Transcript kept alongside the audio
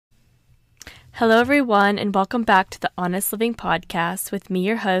Hello, everyone, and welcome back to the Honest Living Podcast with me,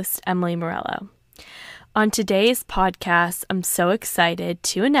 your host, Emily Morello. On today's podcast, I'm so excited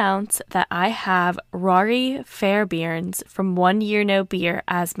to announce that I have Ruari Fairbairns from 1 Year No Beer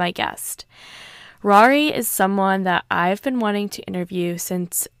as my guest. Ruari is someone that I've been wanting to interview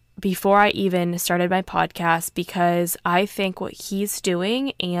since before I even started my podcast because I think what he's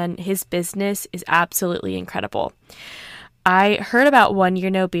doing and his business is absolutely incredible. I heard about 1 Year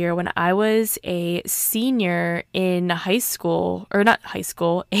No Beer when I was a senior in in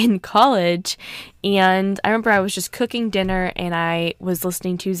college. And I remember I was just cooking dinner and I was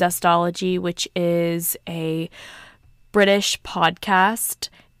listening to Zestology, which is a British podcast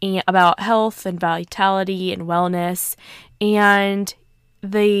about health and vitality and wellness. And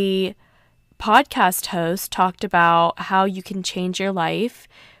the podcast host talked about how you can change your life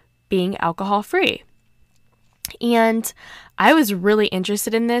being alcohol-free. And I was really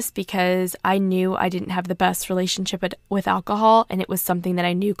interested in this because I knew I didn't have the best relationship with alcohol, and it was something that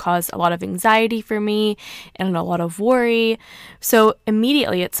I knew caused a lot of anxiety for me and a lot of worry. So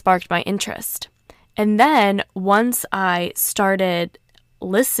immediately it sparked my interest. And then once I started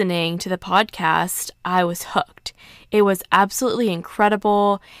listening to the podcast, I was hooked. It was absolutely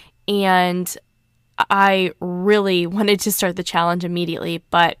incredible, and I really wanted to start the challenge immediately,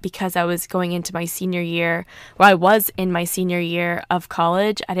 but because I was going into my senior year, I was in my senior year of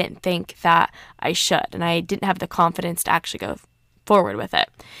college, I didn't think that I should, and I didn't have the confidence to actually go forward with it.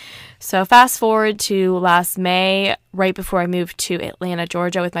 So fast forward to last May, right before I moved to Atlanta,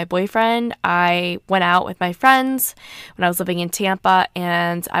 Georgia with my boyfriend, I went out with my friends when I was living in Tampa,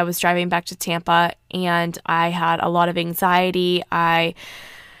 and I was driving back to Tampa, and I had a lot of anxiety. I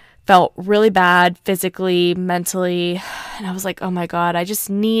felt really bad physically, mentally, and I was like, oh my God, I just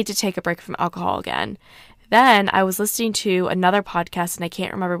need to take a break from alcohol again. Then I was listening to another podcast, and I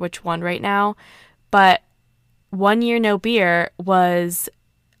can't remember which one right now, but 1 Year No Beer was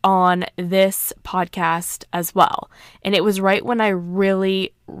on this podcast as well. And it was right when I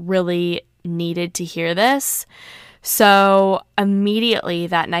really, really needed to hear this. So immediately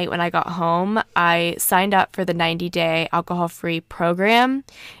that night when I got home, I signed up for the 90-day alcohol-free program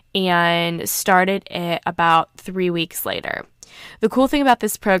and started it about 3 weeks later. The cool thing about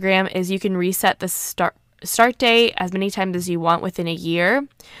this program is you can reset the start date as many times as you want within a year.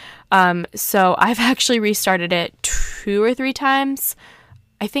 So I've actually restarted it 2 or 3 times.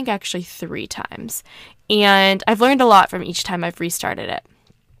 I think actually 3 times. And I've learned a lot from each time I've restarted it.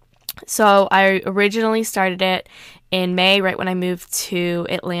 So I originally started it in May, right when I moved to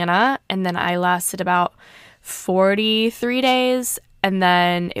Atlanta, and then I lasted about 43 days, and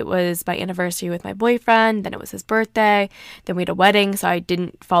then it was my anniversary with my boyfriend, then it was his birthday, then we had a wedding, so I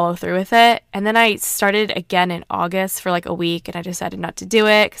didn't follow through with it, and then I started again in August for like a week, and I decided not to do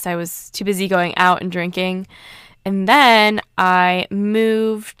it because I was too busy going out and drinking. And then I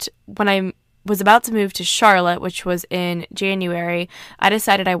moved, when I was about to move to Charlotte, which was in January, I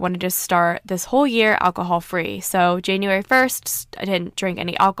decided I wanted to start this whole year alcohol-free. So January 1st, I didn't drink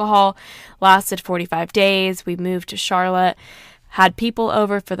any alcohol, lasted 45 days. We moved to Charlotte, had people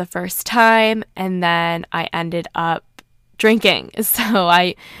over for the first time, and then I ended up drinking. So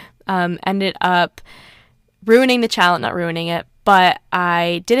I ended up ruining the challenge, not ruining it, but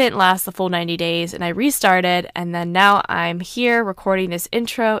I didn't last the full 90 days, and I restarted, and then now I'm here recording this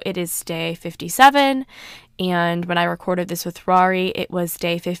intro. It is day 57, and when I recorded this with Ruari, it was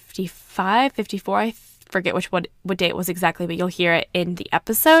day 55, 54, I forget what day it was exactly, but you'll hear it in the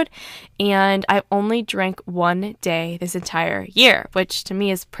episode, and I only drank 1 day this entire year, which to me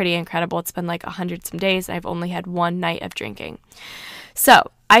is pretty incredible. It's been like 100 some days, and I've only had 1 night of drinking.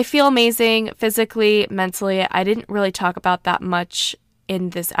 So I feel amazing physically, mentally. I didn't really talk about that much in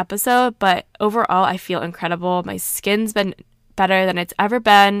this episode, but overall I feel incredible. My skin's been better than it's ever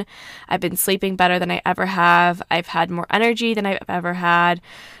been. I've been sleeping better than I ever have. I've had more energy than I've ever had.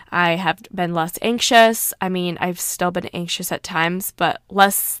 I have been less anxious. I mean, I've still been anxious at times, but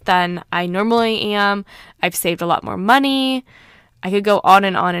less than I normally am. I've saved a lot more money. I could go on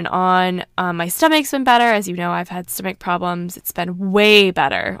and on and on. My stomach's been better. As you know, I've had stomach problems. It's been way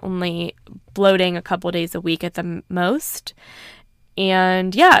better, only bloating a couple days a week at the most.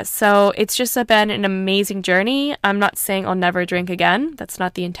 And yeah, so it's just been an amazing journey. I'm not saying I'll never drink again. That's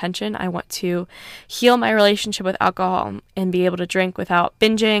not the intention. I want to heal my relationship with alcohol and be able to drink without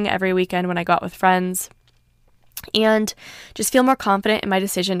binging every weekend when I go out with friends. And just feel more confident in my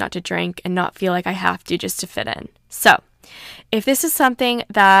decision not to drink and not feel like I have to just to fit in. So If this is something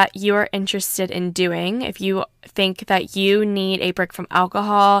that you are interested in doing, if you think that you need a break from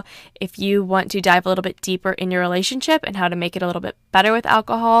alcohol, if you want to dive a little bit deeper in your relationship and how to make it a little bit better with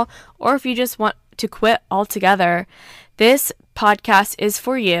alcohol, or if you just want to quit altogether, this podcast is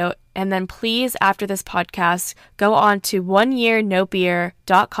for you. And then please, after this podcast, go on to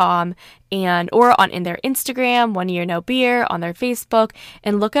oneyearnobeer.com or in their Instagram, 1 Year No Beer, on their Facebook,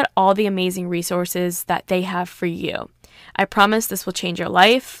 and look at all the amazing resources that they have for you. I promise this will change your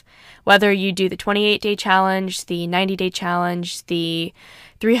life. Whether you do the 28-day challenge, the 90-day challenge, the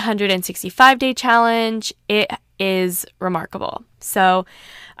 365-day challenge, it is remarkable. So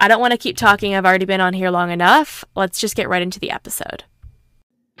I don't want to keep talking. I've already been on here long enough. Let's just get right into the episode.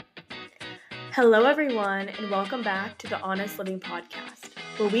 Hello, everyone, and welcome back to the Honest Living Podcast,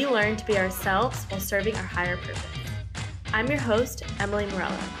 where we learn to be ourselves while serving our higher purpose. I'm your host, Emily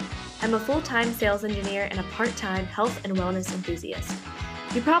Morello. I'm a full-time sales engineer and a part-time health and wellness enthusiast.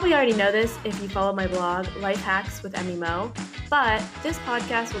 You probably already know this if you follow my blog, Life Hacks with Emmy Mo, but this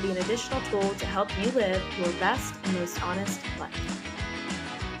podcast will be an additional tool to help you live your best and most honest life.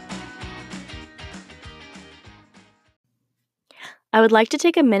 I would like to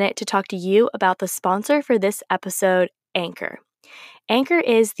take a minute to talk to you about the sponsor for this episode, Anchor. Anchor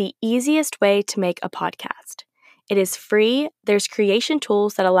is the easiest way to make a podcast. It is free. There's creation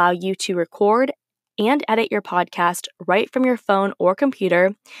tools that allow you to record and edit your podcast right from your phone or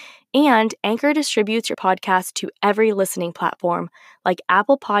computer. And Anchor distributes your podcast to every listening platform like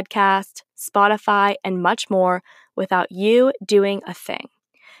Apple Podcasts, Spotify, and much more without you doing a thing.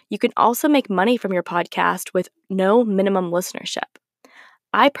 You can also make money from your podcast with no minimum listenership.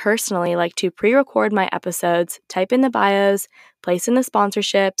 I personally like to pre-record my episodes, type in the bios, place in the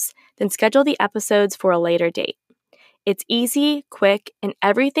sponsorships, then schedule the episodes for a later date. It's easy, quick, and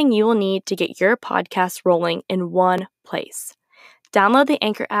everything you will need to get your podcast rolling in one place. Download the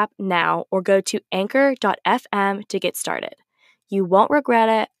Anchor app now or go to anchor.fm to get started. You won't regret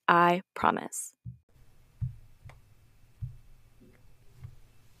it, I promise.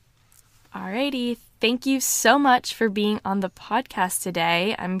 Alrighty, thank you so much for being on the podcast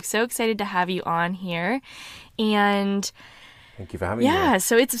today. I'm so excited to have you on here. And thank you for having me. Yeah,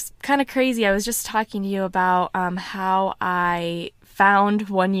 so it's kind of crazy. I was just talking to you about how I found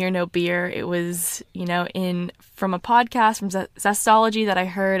 1 Year No Beer. It was, from a podcast from Zestology that I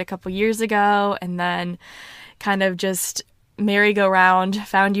heard a couple years ago, and then kind of just merry-go-round,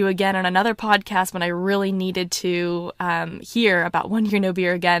 found you again on another podcast when I really needed to hear about 1 Year No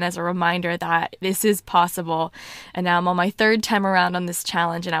Beer again as a reminder that this is possible. And now I'm on my third time around on this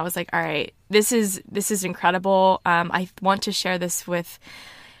challenge, and I was like, all right, this is incredible. I want to share this with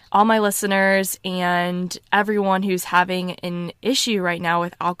all my listeners and everyone who's having an issue right now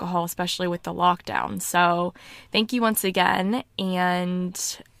with alcohol, especially with the lockdown. So thank you once again,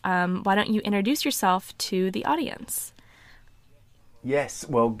 and why don't you introduce yourself to the audience? Yes,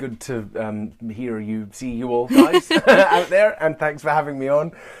 well, good to see you all guys out there, and thanks for having me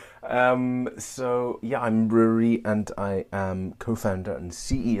on. I'm Ruari, and I am co-founder and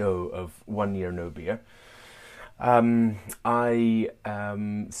CEO of 1 Year No Beer. I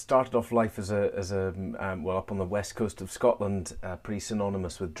started off life as up on the west coast of Scotland, pretty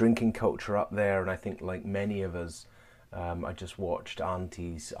synonymous with drinking culture up there, and I think like many of us, I just watched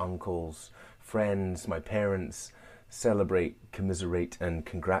aunties, uncles, friends, my parents celebrate, commiserate, and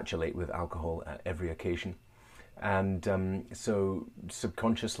congratulate with alcohol at every occasion. And so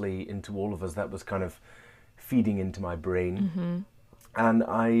subconsciously into all of us, that was kind of feeding into my brain. Mm-hmm. And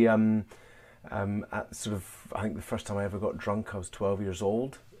I think the first time I ever got drunk, I was 12 years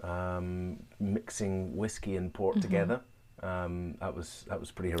old, mixing whiskey and port mm-hmm. together. That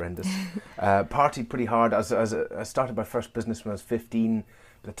was pretty horrendous. Partied pretty hard. I started my first business when I was 15.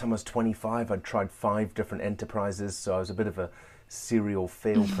 By the time I was 25, I'd tried 5 different enterprises, so I was a bit of a serial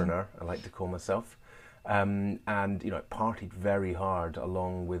failpreneur, I like to call myself. And I partied very hard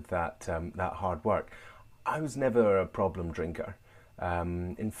along with that hard work. I was never a problem drinker.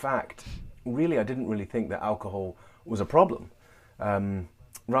 In fact, really, I didn't really think that alcohol was a problem.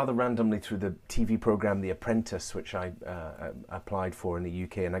 Rather randomly through the TV program The Apprentice, which I applied for in the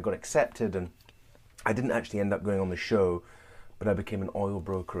UK, and I got accepted, and I didn't actually end up going on the show, but I became an oil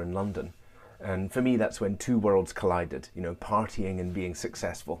broker in London. And for me, that's when two worlds collided, partying and being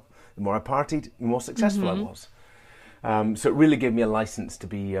successful. The more I partied, the more successful mm-hmm. I was. So it really gave me a license to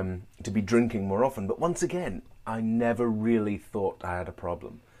be drinking more often. But once again, I never really thought I had a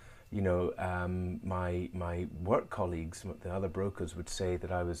problem. my work colleagues, the other brokers, would say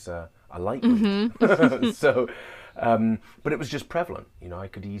that I was a lightweight. So, but it was just prevalent. I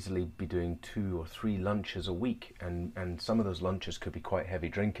could easily be doing 2 or 3 lunches a week, and some of those lunches could be quite heavy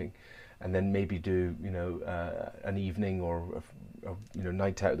drinking, and then maybe do an evening or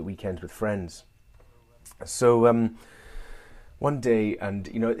night out at the weekends with friends. So one day, and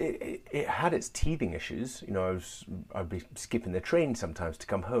it had its teething issues. I'd be skipping the train sometimes to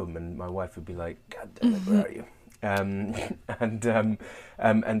come home, and my wife would be like, "God damn it, where are you?" And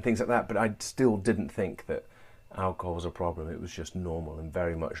things like that. But I still didn't think that alcohol was a problem. It was just normal and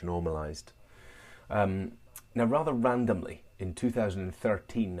very much normalized. Now, rather randomly, in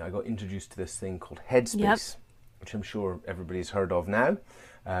 2013, I got introduced to this thing called Headspace, which I'm sure everybody's heard of now.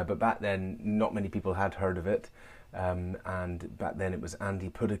 But back then, not many people had heard of it. And back then it was Andy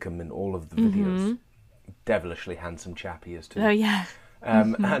Puddicombe in all of the videos. Devilishly handsome chap he is too. Oh yeah.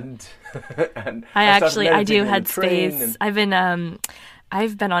 And I do Headspace. I've been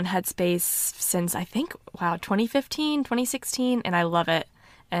on Headspace since I think 2015, 2016, and I love it.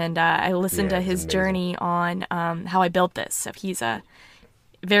 And I listened to his journey on how I built this. So he's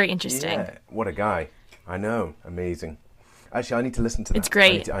very interesting. Yeah, what a guy. I know, amazing. Actually, I need to listen to that. It's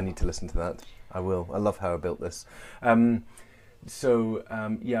great. I need to listen to that. I will. I love how I built this. I've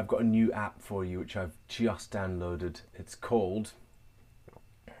got a new app for you, which I've just downloaded. It's called...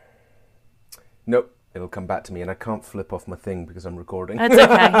 Nope, it'll come back to me, and I can't flip off my thing because I'm recording. That's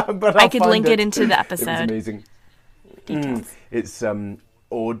okay. But I could link it into the episode. It was amazing. Details. It's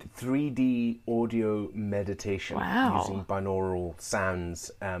 3D audio meditation using binaural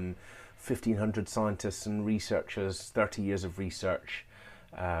sounds. 1,500 scientists and researchers, 30 years of research.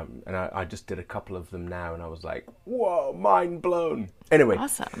 And I just did a couple of them now, and I was like, whoa, mind blown. Anyway,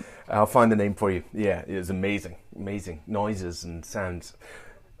 awesome. I'll find the name for you. Yeah, it was amazing noises and sounds.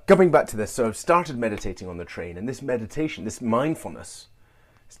 Coming back to this, so I've started meditating on the train, and this meditation, this mindfulness,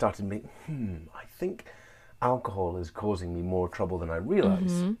 started me. I think alcohol is causing me more trouble than I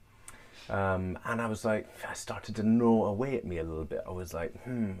realize. And I was like, I started to gnaw away at me a little bit. I was like,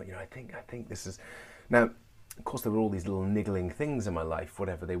 I think this is now. Of course, there were all these little niggling things in my life,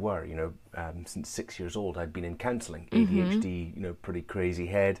 whatever they were. Since 6 years old, I'd been in counselling, ADHD, pretty crazy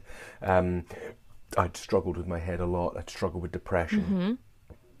head. I'd struggled with my head a lot. I'd struggled with depression.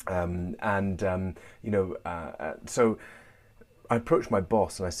 So I approached my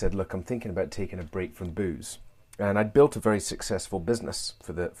boss and I said, look, I'm thinking about taking a break from booze. And I'd built a very successful business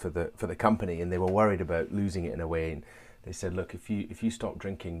for the company, and they were worried about losing it in a way. And they said, look, if you stop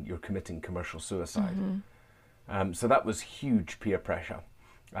drinking, you're committing commercial suicide. So that was huge peer pressure.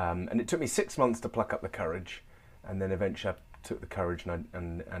 And it took me 6 months to pluck up the courage. And then eventually I took the courage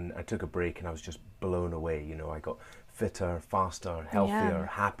and I took a break, and I was just blown away. I got fitter, faster, healthier,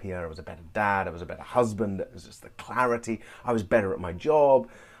 happier. I was a better dad. I was a better husband. It was just the clarity. I was better at my job.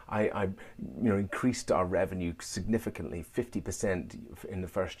 I increased our revenue significantly, 50% in the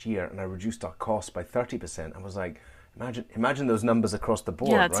first year, and I reduced our costs by 30%. I was like, imagine those numbers across the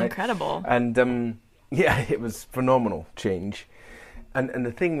board, Yeah, it's right? incredible. And it was phenomenal change. And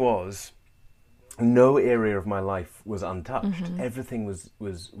the thing was, no area of my life was untouched. Everything was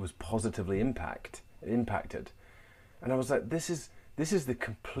positively impacted. And I was like, this is the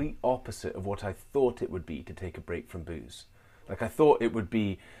complete opposite of what I thought it would be to take a break from booze. Like, I thought it would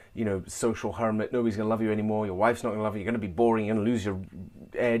be, social hermit, nobody's going to love you anymore, your wife's not going to love you, you're going to be boring, you're going to lose your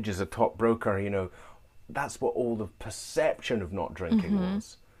edge as a top broker, That's what all the perception of not drinking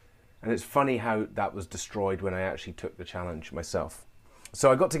was. And it's funny how that was destroyed when I actually took the challenge myself.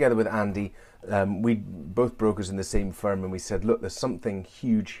 So I got together with Andy, we both brokers in the same firm, and we said, look, there's something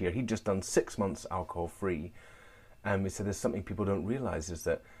huge here. He'd just done 6 months alcohol-free, and we said there's something people don't realise, is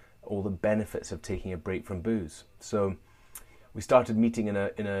that all the benefits of taking a break from booze. So we started meeting in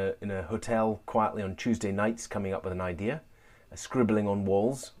a hotel quietly on Tuesday nights, coming up with an idea, scribbling on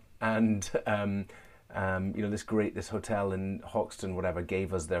walls, and this hotel in Hoxton, whatever,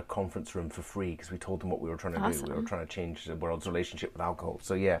 gave us their conference room for free because we told them what we were trying to do. We were trying to change the world's relationship with alcohol.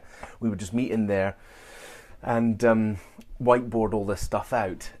 So we would just meet in there and whiteboard all this stuff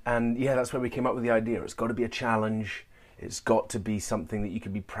out. And that's where we came up with the idea. It's got to be a challenge. It's got to be something that you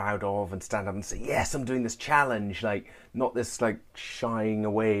can be proud of and stand up and say, yes, I'm doing this challenge. Like, not this like shying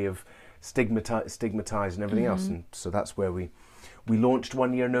away of stigmatized and everything else. And so that's where we launched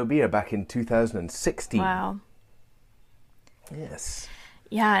 1 Year No Beer back in 2016. Wow. Yes.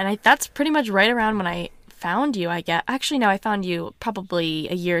 Yeah, and that's pretty much right around when I found you, I guess. Actually, no, I found you probably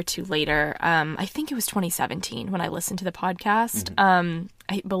a year or two later. I think it was 2017 when I listened to the podcast,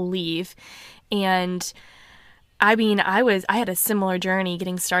 I believe. And I mean, I had a similar journey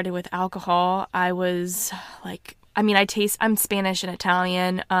getting started with alcohol. I was like, I mean, I'm Spanish and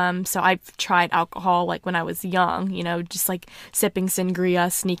Italian, so I've tried alcohol like when I was young, you know, just like sipping sangria,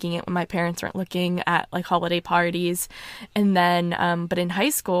 sneaking it when my parents weren't looking at like holiday parties. And then, but in high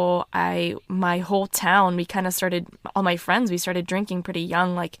school, my whole town, all my friends, we started drinking pretty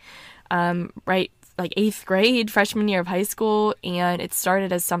young, right, like 8th grade, freshman year of high school, and it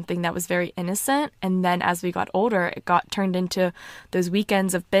started as something that was very innocent, and then as we got older, it got turned into those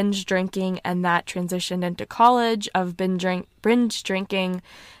weekends of binge drinking, and that transitioned into college of binge drinking,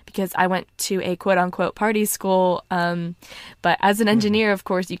 because I went to a quote-unquote party school, but as an engineer, of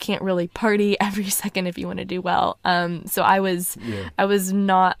course, you can't really party every second if you want to do well. So I was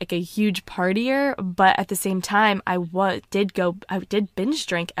not like a huge partier, but at the same time, I did binge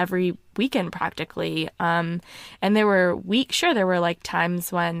drink every weekend practically. And there were like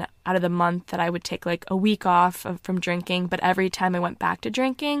times when out of the month that I would take like a week off from drinking, but every time I went back to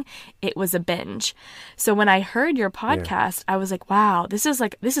drinking, it was a binge. So when I heard your podcast, I was like, wow, this is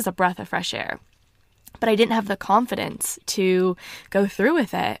a breath of fresh air. But I didn't have the confidence to go through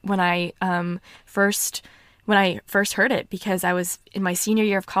with it when I first heard it, because I was in my senior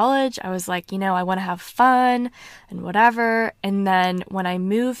year of college. I was like, I want to have fun and whatever. And then when I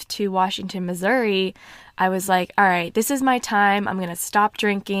moved to Washington, Missouri, I was like, all right, this is my time. I'm going to stop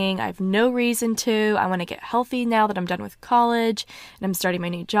drinking. I have no reason to. I want to get healthy now that I'm done with college and I'm starting my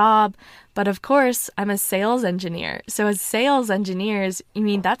new job. But of course, I'm a sales engineer. So as sales engineers,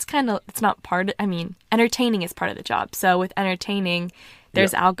 entertaining is part of the job. So with entertaining,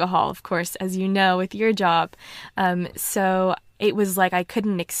 there's alcohol, of course, as you know, with your job. So it was like I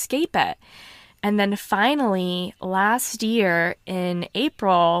couldn't escape it. And then finally, last year in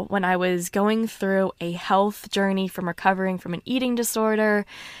April, when I was going through a health journey from recovering from an eating disorder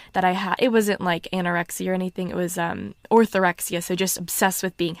that I had, it wasn't like anorexia or anything, it was orthorexia, so just obsessed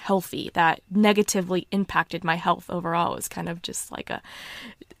with being healthy. That negatively impacted my health overall. It was kind of just like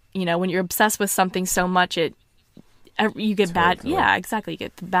when you're obsessed with something so much, you get bad, exactly, you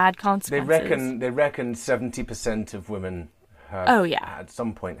get the bad consequences. They reckon 70% of women have at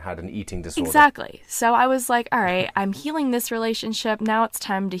some point had an eating disorder. Exactly. So I was like, all right, I'm healing this relationship. Now it's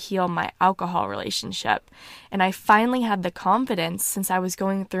time to heal my alcohol relationship. And I finally had the confidence, since I was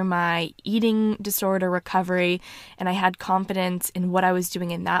going through my eating disorder recovery, and I had confidence in what I was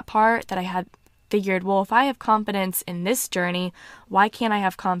doing in that part, that I had figured, well, if I have confidence in this journey, why can't I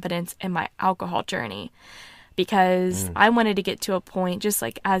have confidence in my alcohol journey? Because I wanted to get to a point, just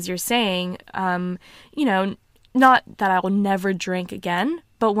like as you're saying, not that I will never drink again,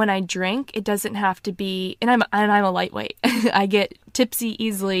 but when I drink, it doesn't have to be, and I'm a lightweight. I get tipsy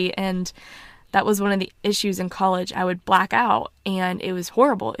easily, and that was one of the issues in college. I would black out, and it was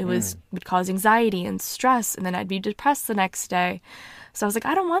horrible. It would cause anxiety and stress, and then I'd be depressed the next day. So I was like,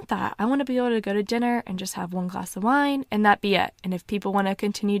 I don't want that. I want to be able to go to dinner and just have one glass of wine and that be it. And if people want to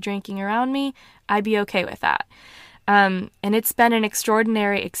continue drinking around me, I'd be okay with that. And it's been an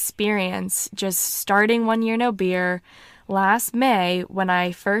extraordinary experience, just starting 1 year no beer. Last May, when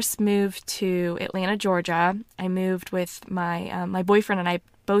I first moved to Atlanta, Georgia, I moved with my boyfriend, and I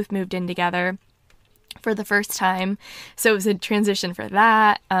both moved in together for the first time. So it was a transition for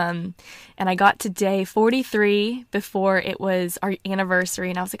that. And I got to day 43 before it was our anniversary,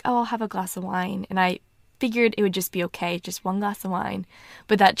 and I was like, oh, I'll have a glass of wine. And I figured it would just be okay, just one glass of wine.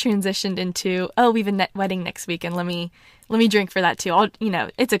 But that transitioned into, oh, we have a wedding next week, and let me drink for that too.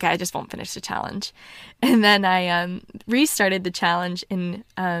 It's okay, I just won't finish the challenge. And then I restarted the challenge in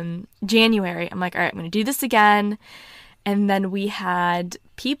January. I'm like, all right, I'm going to do this again. And then we had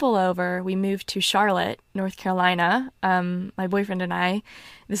people over. We moved to Charlotte, North Carolina, my boyfriend and I.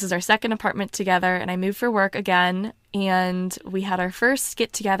 This is our second apartment together, and I moved for work again. And we had our first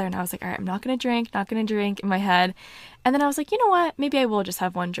get together, and I was like, all right, I'm not going to drink in my head. And then I was like, you know what? Maybe I will just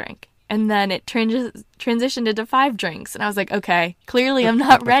have one drink. And then it transitioned into 5 drinks. And I was like, okay, clearly I'm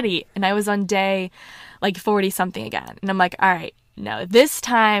not ready. And I was on day like 40 something again. And I'm like, all right, no, this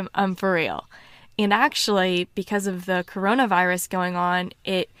time I'm for real. And actually, because of the coronavirus going on,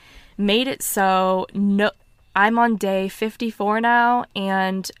 it made it so I'm on day 54 now,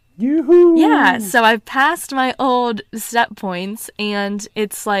 and yoo-hoo! Yeah, so I've passed my old set points, and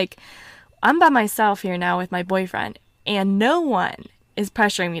it's like I'm by myself here now with my boyfriend, and no one is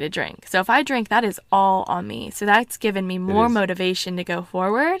pressuring me to drink. So if I drink, that is all on me. So that's given me more motivation to go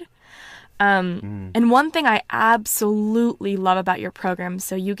forward. And one thing I absolutely love about your program,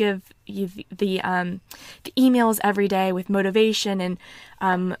 so you give the emails every day with motivation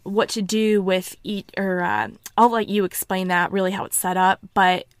and what to do with I'll let you explain that, really how it's set up.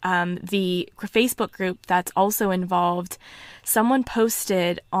 But the Facebook group that's also involved, someone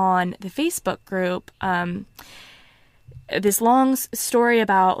posted on the Facebook group this long story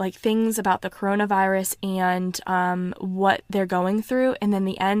about like things about the coronavirus and what they're going through, and then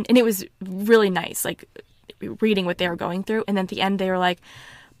the end, and it was really nice, like reading what they were going through, and then at the end they were like,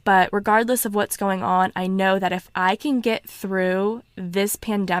 but regardless of what's going on, I know that if I can get through this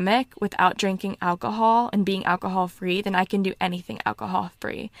pandemic without drinking alcohol and being alcohol free, then I can do anything alcohol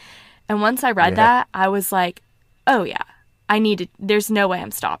free. And once I read that, I was like, oh yeah, there's no way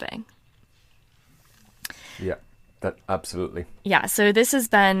I'm stopping. Yeah. That absolutely. Yeah, so this has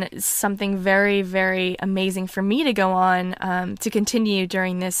been something very, very amazing for me to go on to continue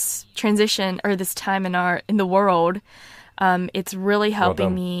during this transition or this time in the world. It's really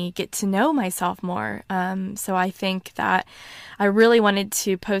helping me get to know myself more. So I think that I really wanted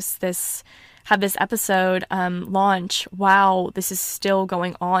to have this episode launch while this is still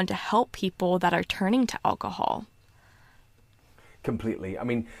going on to help people that are turning to alcohol. Completely. I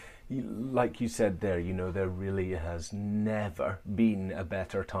mean, like you said there, there really has never been a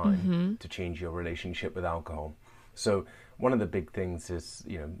better time to change your relationship with alcohol. So one of the big things is,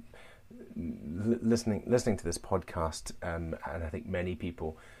 listening to this podcast, and I think many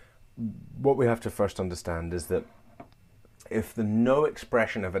people, what we have to first understand is that if no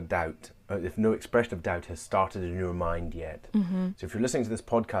expression of doubt has started in your mind yet, so if you're listening to this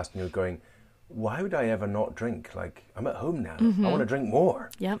podcast and you're going, why would I ever not drink? Like, I'm at home now. I want to drink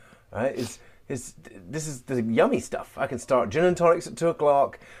more. Yep. Right? This is the yummy stuff. I can start gin and tonics at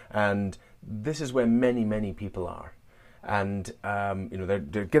 2:00, and this is where many, many people are. And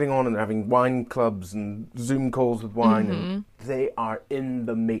they're getting on and they're having wine clubs and Zoom calls with wine, and they are in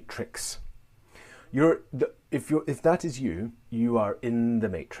the matrix. If that is you, you are in the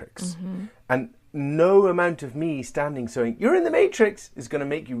matrix, and no amount of me standing saying you're in the matrix is going to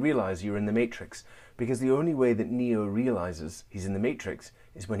make you realize you're in the matrix, because the only way that Neo realizes he's in the matrix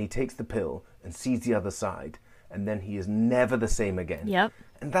is when he takes the pill and sees the other side, and then he is never the same again. Yep.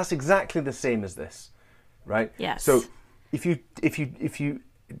 And that's exactly the same as this, right? Yes. So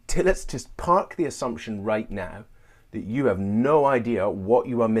let's just park the assumption right now that you have no idea what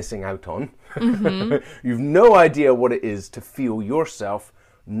you are missing out on. You've no idea what it is to feel yourself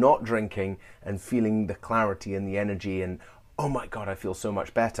not drinking and feeling the clarity and the energy and, oh my God, I feel so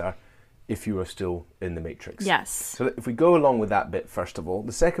much better, if you are still in the matrix. Yes. So if we go along with that bit, first of all,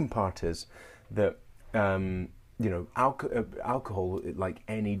 the second part is that, alcohol, like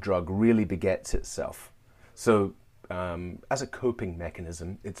any drug, really begets itself. So as a coping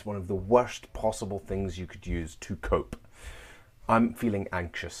mechanism, it's one of the worst possible things you could use to cope. I'm feeling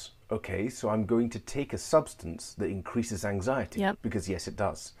anxious. Okay, so I'm going to take a substance that increases anxiety. Yep. Because yes, it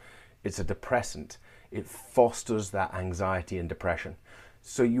does. It's a depressant. It fosters that anxiety and depression.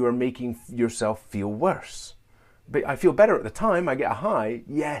 So you are making yourself feel worse. But I feel better at the time. I get a high,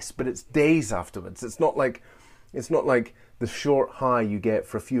 yes, but it's days afterwards. It's not like the short high you get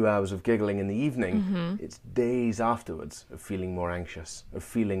for a few hours of giggling in the evening. It's days afterwards of feeling more anxious, of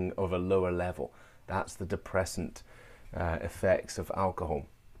feeling of a lower level. That's the depressant effects of alcohol.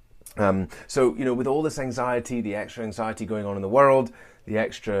 So, with all this anxiety, the extra anxiety going on in the world, the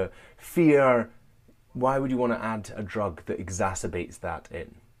extra fear, why would you want to add a drug that exacerbates that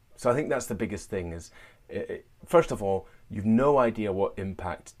in? So I think that's the biggest thing is, first of all, you've no idea what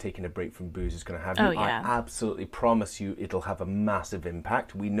impact taking a break from booze is going to have. Oh, yeah. I absolutely promise you it'll have a massive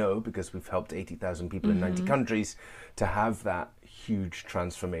impact. We know, because we've helped 80,000 people in 90 countries to have that huge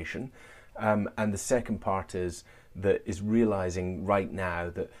transformation. And the second part is realizing right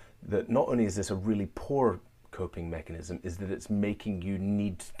now that not only is this a really poor coping mechanism, is that it's making you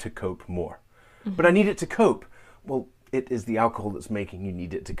need to cope more. But I need it to cope. Well, it is the alcohol that's making you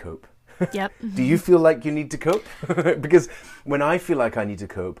need it to cope. Yep. Do you feel like you need to cope? Because when I feel like I need to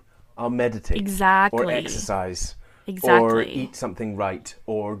cope, I'll meditate. Exactly. Or exercise. Exactly. Or eat something right.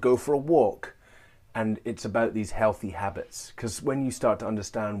 Or go for a walk. And it's about these healthy habits. Because when you start to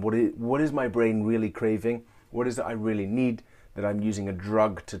understand what is my brain really craving, what is it I really need, that I'm using a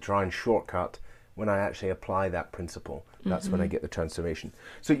drug to try and shortcut, when I actually apply that principle, that's when I get the transformation.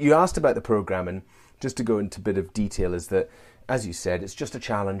 So you asked about the program, and just to go into a bit of detail is that as you said, it's just a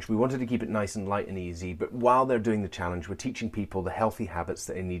challenge. We wanted to keep it nice and light and easy, but while they're doing the challenge, we're teaching people the healthy habits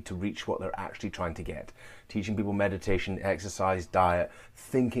that they need to reach what they're actually trying to get. Teaching people meditation, exercise, diet,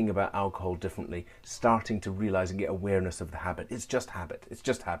 thinking about alcohol differently, starting to realize and get awareness of the habit. It's just habit. It's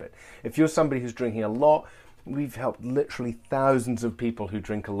just habit. If you're somebody who's drinking a lot, we've helped literally thousands of people who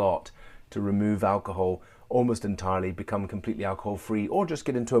drink a lot to remove alcohol almost entirely, become completely alcohol free, or just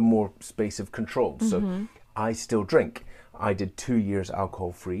get into a more space of control. So I still drink. I did 2 years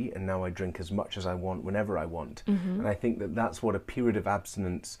alcohol free, and now I drink as much as I want whenever I want. And I think that that's what a period of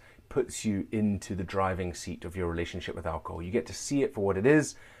abstinence puts you into the driving seat of your relationship with alcohol. You get to see it for what it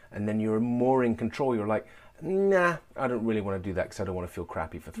is, and then you're more in control. You're like, nah, I don't really want to do that because I don't want to feel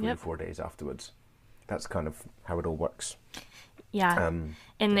crappy for 3 or 4 days afterwards. That's kind of how it all works. Yeah,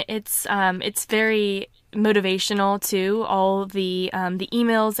 and it's very motivational too. All the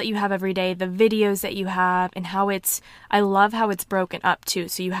emails that you have every day, the videos that you have, and I love how it's broken up too.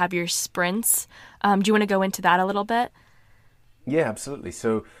 So you have your sprints. Do you want to go into that a little bit? Yeah, absolutely.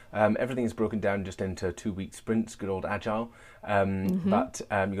 So everything is broken down just into 2-week sprints, good old agile. But you've got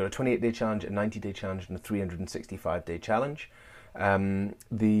a 28-day challenge, a 90-day challenge, and a 365-day challenge.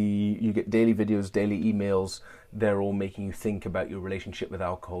 You get daily videos, daily emails. They're all making you think about your relationship with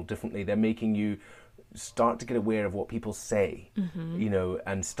alcohol differently. They're making you start to get aware of what people say,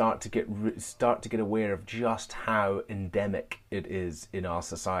 and start to get aware of just how endemic it is in our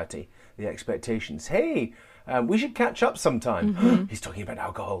society. The expectations. Hey, we should catch up sometime. He's talking about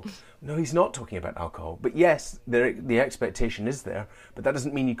alcohol. No, he's not talking about alcohol. But yes, the expectation is there. But that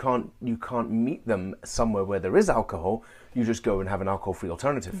doesn't mean you can't meet them somewhere where there is alcohol. You just go and have an alcohol-free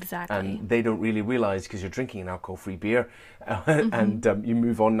alternative. Exactly. And they don't really realize because you're drinking an alcohol-free beer, and you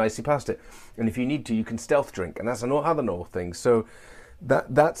move on nicely past it. And if you need to, you can stealth drink, and that's another normal thing. So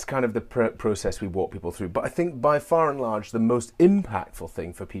that's kind of the process we walk people through. But I think by far and large, the most impactful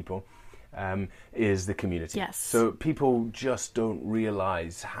thing for people is the community. Yes. So people just don't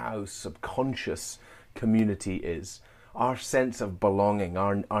realize how subconscious community is. Our sense of belonging,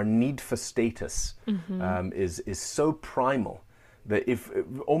 our need for status is so primal that if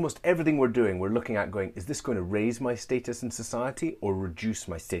almost everything we're doing, we're looking at going, is this going to raise my status in society or reduce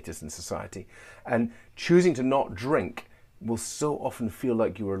my status in society? And choosing to not drink will so often feel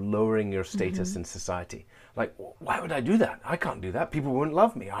like you are lowering your status in society. Like, why would I do that? I can't do that. People won't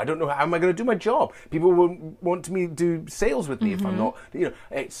love me. I don't know how am I going to do my job. People won't want me to do sales with me if I'm not,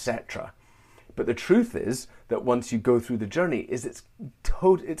 etc. But the truth is that once you go through the journey, it's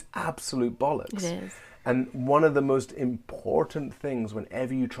absolute bollocks. It is. And one of the most important things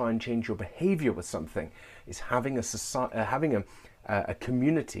whenever you try and change your behavior with something is having a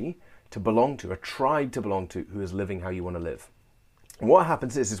community to belong to, a tribe to belong to, who is living how you want to live. And what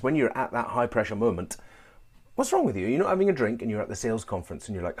happens is when you're at that high pressure moment, what's wrong with you? You're not having a drink and you're at the sales conference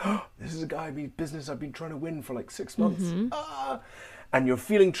and you're like, oh, this is a business I've been trying to win for like 6 months. And you're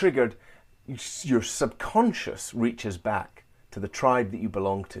feeling triggered. Your subconscious reaches back to the tribe that you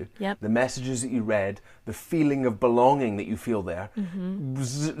belong to. Yep. The messages that you read, the feeling of belonging that you feel there,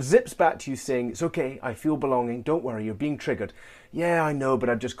 zips back to you saying, it's okay, I feel belonging, don't worry, you're being triggered. Yeah, I know, but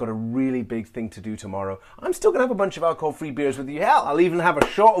I've just got a really big thing to do tomorrow. I'm still going to have a bunch of alcohol-free beers with you. Hell, I'll even have a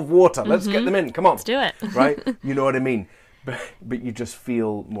shot of water. Let's get them in, come on. Let's do it. Right? You know what I mean? But you just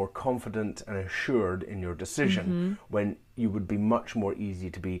feel more confident and assured in your decision when you would be much more easy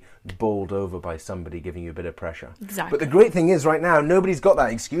to be bowled over by somebody giving you a bit of pressure. Exactly. But the great thing is right now, nobody's got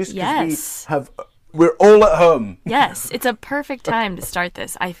that excuse Yes. because we're all at home. Yes, it's a perfect time to start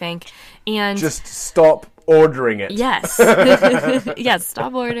this, I think. And just stop ordering it. Yes. Yes,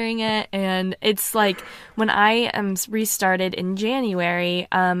 stop ordering it. And it's like when I restarted in January,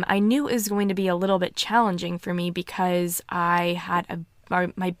 I knew it was going to be a little bit challenging for me because I had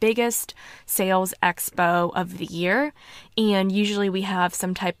my biggest sales expo of the year, and usually we have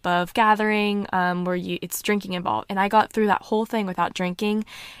some type of gathering where it's drinking involved, and I got through that whole thing without drinking,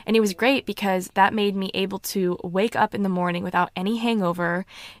 and it was great because that made me able to wake up in the morning without any hangover.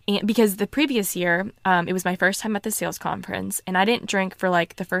 And because the previous year it was my first time at the sales conference, and I didn't drink for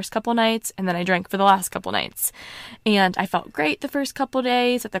like the first couple nights, and then I drank for the last couple nights, and I felt great the first couple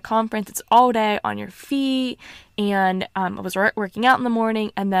days at the conference. It's all day on your feet. And I was working out in the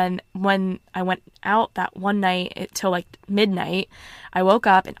morning, and then when I went out that one night till like midnight, I woke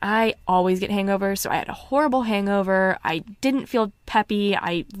up, and I always get hangovers, so I had a horrible hangover. I didn't feel peppy.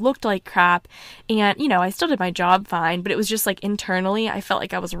 I looked like crap, and I still did my job fine, but it was just like internally I felt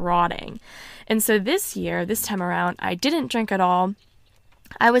like I was rotting. And so this time around, I didn't drink at all.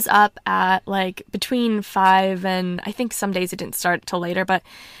 I was up at like between 5 and I think some days it didn't start till later, but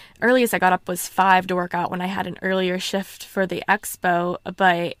earliest I got up was 5 to work out when I had an earlier shift for the expo.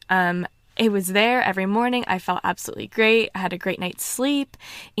 But it was there every morning. I felt absolutely great. I had a great night's sleep,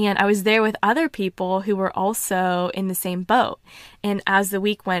 and I was there with other people who were also in the same boat. And as the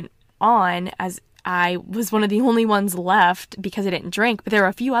week went on, as I was one of the only ones left because I didn't drink, but there were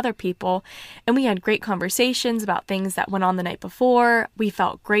a few other people, and we had great conversations about things that went on the night before. We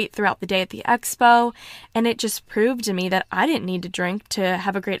felt great throughout the day at the expo, and it just proved to me that I didn't need to drink to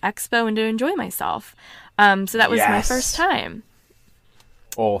have a great expo and to enjoy myself. So that was my first time.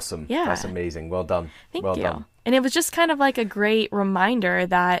 Awesome. Yeah. That's amazing. Well done. Thank well you. done. And it was just kind of like a great reminder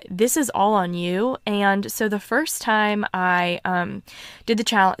that this is all on you. And so the first time I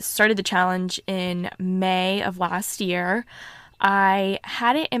started the challenge in May of last year, I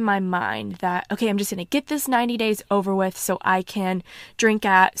had it in my mind that, okay, I'm just going to get this 90 days over with so I can drink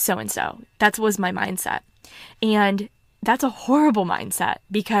at so-and-so. That was my mindset. And that's a horrible mindset,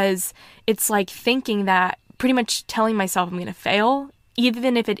 because it's like thinking that, pretty much telling myself I'm going to fail,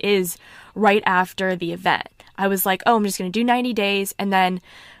 even if it is right after the event. I was like, oh, I'm just going to do 90 days and then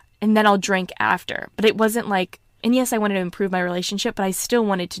I'll drink after. But it wasn't like, and yes, I wanted to improve my relationship, but I still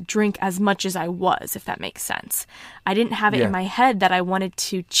wanted to drink as much as I was, if that makes sense. I didn't have it in my head that I wanted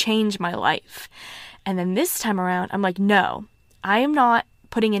to change my life. And then this time around, I'm like, no, I am not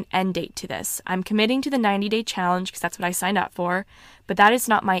putting an end date to this. I'm committing to the 90-day challenge because that's what I signed up for, but that is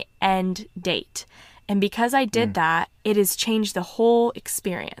not my end date. And because I did that, it has changed the whole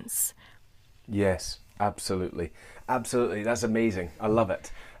experience. Yes, absolutely. Absolutely. That's amazing. I love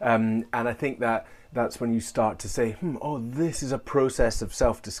it. And I think that's when you start to say, oh, this is a process of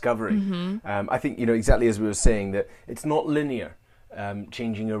self-discovery. Mm-hmm. I think, exactly as we were saying, that it's not linear,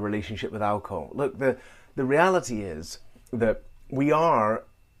 changing your relationship with alcohol. Look, the reality is that we are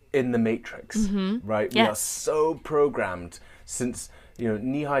in the matrix, right? Yes. We are so programmed since,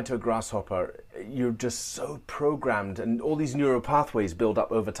 knee-high to a grasshopper. You're just so programmed, and all these neural pathways build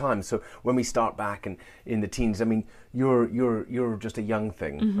up over time. So when we start back in the teens, I mean, you're just a young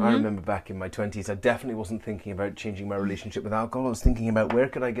thing. I remember back in my 20s, I definitely wasn't thinking about changing my relationship with alcohol. I was thinking about where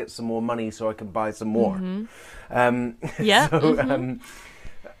could I get some more money so I could buy some more.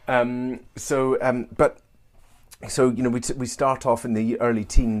 So we start off in the early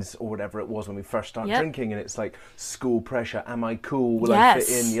teens or whatever it was when we first start drinking, and it's like school pressure. Am I cool? Will I fit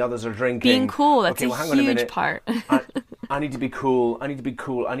in? The others are drinking. Being cool, that's hang a on huge part. I need to be cool. I need to be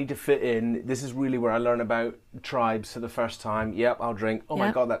cool. I need to fit in. This is really where I learn about tribes for the first time. Yep, I'll drink. Oh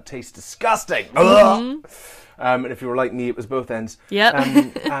my God, that tastes disgusting. And if you were like me, it was both ends. Yep.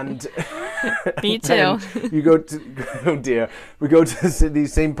 And me too. You go to, oh dear, we go to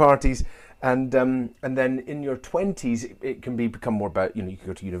these same parties. And then in your 20s, it can become more about, you can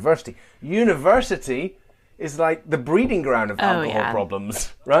go to university. University is like the breeding ground of alcohol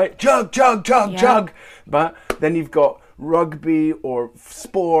problems, right? Chug, chug, chug, chug. But then you've got rugby or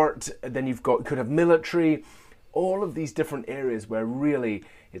sport. Then you could have military. All of these different areas where really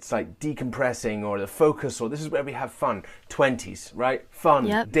it's like decompressing, or the focus, or this is where we have fun. 20s, right?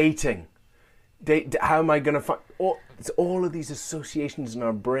 Fun, dating. How am I going to find... It's all of these associations in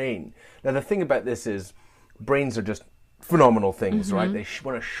our brain. Now, the thing about this is brains are just phenomenal things, right? They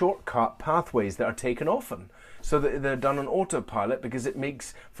want to shortcut pathways that are taken often. So that they're done on autopilot, because it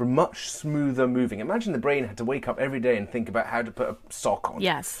makes for much smoother moving. Imagine the brain had to wake up every day and think about how to put a sock on.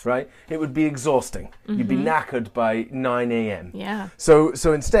 Yes. Right? It would be exhausting. You'd be knackered by 9 a.m. Yeah. So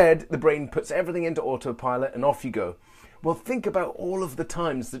instead, the brain puts everything into autopilot and off you go. Well, think about all of the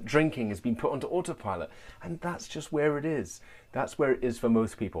times that drinking has been put onto autopilot. And that's just where it is. That's where it is for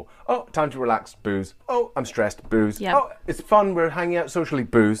most people. Oh, time to relax, booze. Oh, I'm stressed, booze. Yep. Oh, it's fun, we're hanging out socially,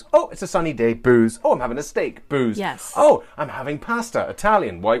 booze. Oh, it's a sunny day, booze. Oh, I'm having a steak, booze. Yes. Oh, I'm having pasta,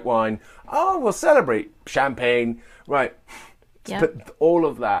 Italian, white wine. Oh, we'll celebrate, champagne. Right. Yep. But all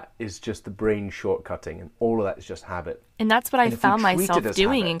of that is just the brain shortcutting, and all of that is just habit. And that's what I found myself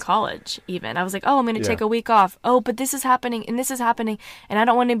doing in college, even. I was like, oh, I'm going to take a week off. Oh, but this is happening, and this is happening, and I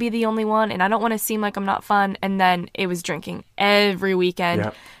don't want to be the only one, and I don't want to seem like I'm not fun. And then it was drinking every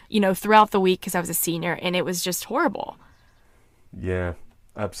weekend, throughout the week, because I was a senior, and it was just horrible. Yeah,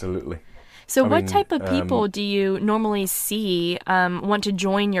 absolutely. So what type of people do you normally see want to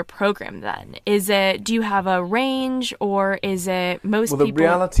join your program then? Do you have a range, or is it most people? Well, the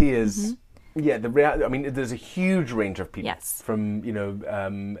reality is, there's a huge range of people. Yes. From,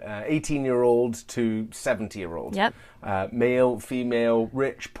 18-year-olds to 70-year-olds. Yep. Male, female,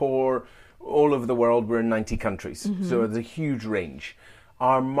 rich, poor, all over the world. We're in 90 countries. So there's a huge range.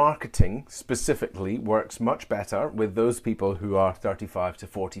 our marketing specifically works much better with those people who are 35 to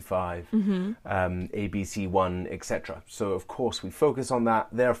 45, ABC1, etc. So of course we focus on that,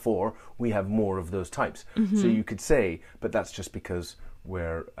 therefore we have more of those types. So you could say, but that's just because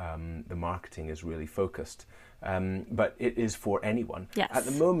where the marketing is really focused. But it is for anyone. Yes. At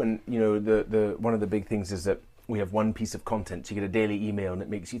the moment, you know, the one of the big things is that we have one piece of content. So you get a daily email and it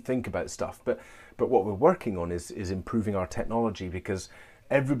makes you think about stuff. But what we're working on is improving our technology, because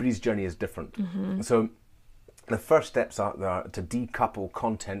everybody's journey is different. So the first steps are to decouple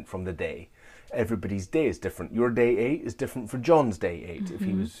content from the day. Everybody's day is different. Your day 8 is different for John's day 8 if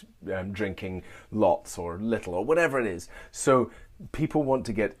he was drinking lots or little or whatever it is. So people want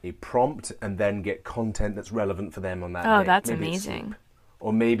to get a prompt and then get content that's relevant for them on that day. Oh, that's maybe amazing. Sleep,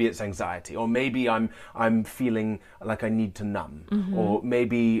 or maybe it's anxiety, or maybe I'm feeling like I need to numb, or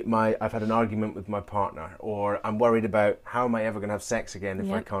maybe I've had an argument with my partner, or I'm worried about how am I ever going to have sex again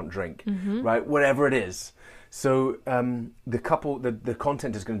if I can't drink, right? Whatever it is. So the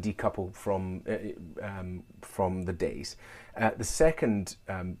content is going to decouple from the days. The second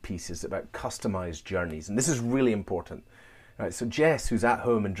piece is about customized journeys, and this is really important. Right, so Jess, who's at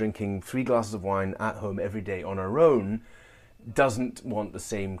home and drinking 3 glasses of wine at home every day on her own, doesn't want the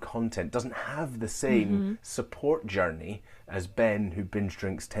same content, doesn't have the same support journey as Ben, who binge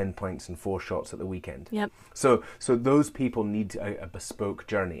drinks 10 pints and 4 shots at the weekend. Yep. So those people need a bespoke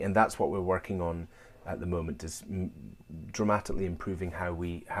journey, and that's what we're working on at the moment, is dramatically improving how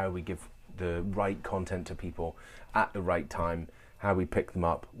we give the right content to people at the right time, how we pick them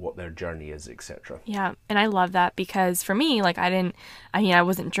up, what their journey is, etc. Yeah, and I love that, because for me, like, I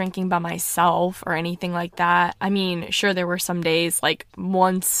wasn't drinking by myself or anything like that. I mean, sure, there were some days, like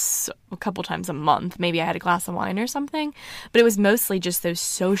once, a couple times a month, maybe I had a glass of wine or something, but it was mostly just those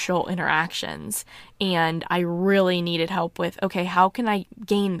social interactions. And I really needed help with, okay, how can I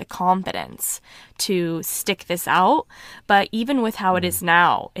gain the confidence to stick this out? But even with how it is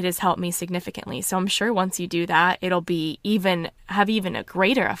now, it has helped me significantly. So I'm sure once you do that, it'll be have even a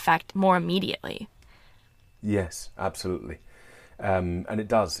greater effect more immediately. Yes, absolutely. And it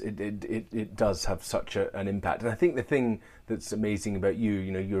does. It does have such an impact. And I think the thing that's amazing about you,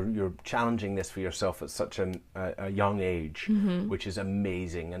 you know, you're challenging this for yourself at such a young age, which is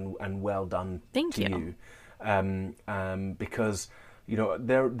amazing and well done. Thank to you. Because, you know,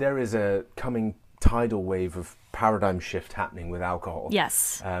 there is a coming tidal wave of paradigm shift happening with alcohol.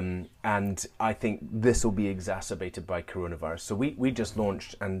 Yes. And I think this will be exacerbated by coronavirus. So we just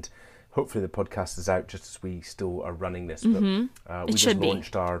launched, and hopefully the podcast is out just as we still are running this. But we just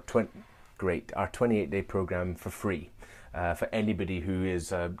launched our 28-day program for free for anybody who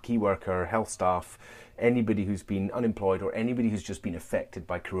is a key worker, health staff, anybody who's been unemployed, or anybody who's just been affected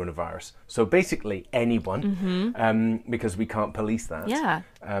by coronavirus. So basically anyone, because we can't police that,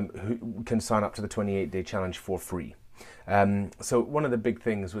 who can sign up to the 28-day challenge for free. So one of the big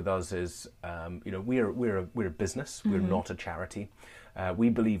things with us is, you know, we're a business. We're not a charity. We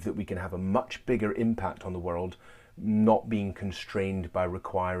believe that we can have a much bigger impact on the world, not being constrained by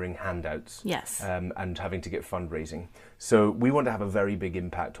requiring handouts. Yes. And having to get fundraising. So we want to have a very big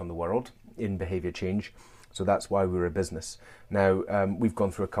impact on the world in behaviour change. So that's why we're a business. Now, we've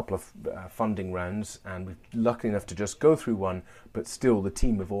gone through a couple of funding rounds, and we're lucky enough to just go through one, but still the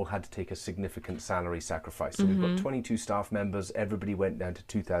team have all had to take a significant salary sacrifice. So we've got 22 staff members. Everybody went down to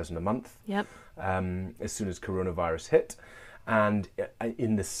 $2,000 a month. Yep. As soon as coronavirus hit. And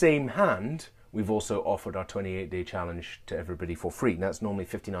in the same hand, we've also offered our 28-day challenge to everybody for free. Now, that's normally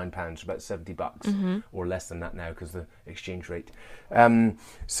 £59, about $70, or less than that now because the exchange rate.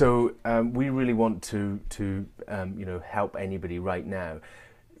 So we really want to you know, help anybody right now.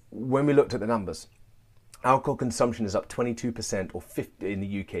 When we looked at the numbers, alcohol consumption is up 22% or in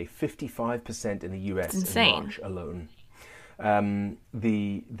the UK, 55% in the US in March alone.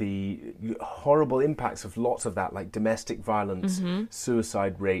 The horrible impacts of lots of that, like domestic violence,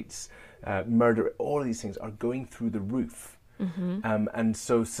 suicide rates, murder, all of these things are going through the roof. And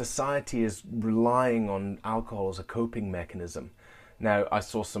so society is relying on alcohol as a coping mechanism. Now, I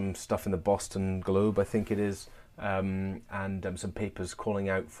saw some stuff in the Boston Globe, I think it is, and some papers calling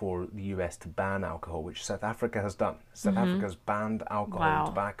out for the US to ban alcohol, which South Africa has done. South Africa has banned alcohol and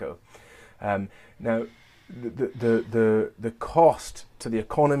tobacco. Now, the cost to the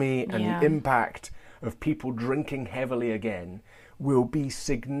economy and the impact of people drinking heavily again will be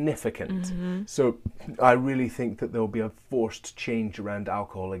significant. So I really think that there will be a forced change around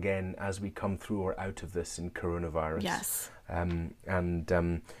alcohol again as we come through or out of this in coronavirus. Yes.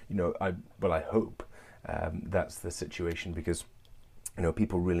 You know, I hope that's the situation, because, you know,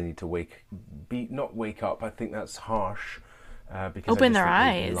 people really need to not wake up. I think that's harsh. because Open I their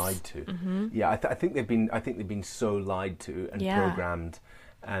just think they've eyes. been lied to. Yeah, I think they've been so lied to and programmed,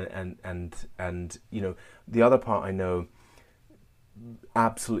 and you know, the other part I know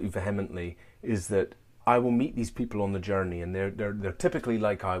absolutely vehemently is that I will meet these people on the journey, and they're typically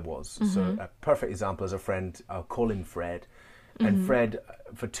like I was. So a perfect example is a friend. I'll call him Fred, and Fred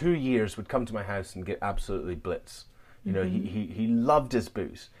for 2 years would come to my house and get absolutely blitz. You know, he loved his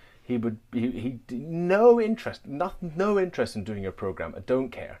booze. He no interest in doing your program. I don't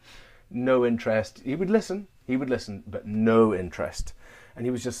care. No interest. He would listen, but no interest. And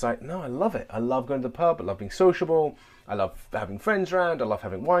he was just like, no, I love it. I love going to the pub. I love being sociable. I love having friends around. I love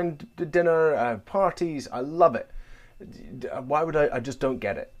having wine dinner, parties. I love it. Why would I just don't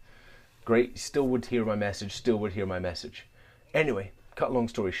get it. Great. Still would hear my message. Anyway, cut a long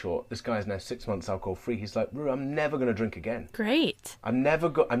story short, this guy is now 6 months alcohol free. He's like, Ru, I'm never going to drink again. Great. I'm never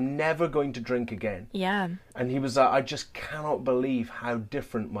going to drink again. Yeah. And he was like, I just cannot believe how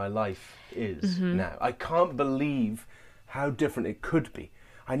different my life is now. I can't believe how different it could be.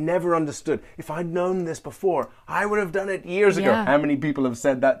 I never understood. If I'd known this before, I would have done it years ago. How many people have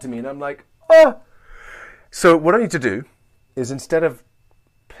said that to me? And I'm like, oh. So what I need to do is, instead of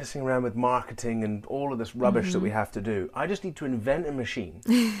pissing around with marketing and all of this rubbish that we have to do, I just need to invent a machine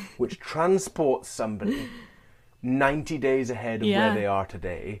which transports somebody 90 days ahead of where they are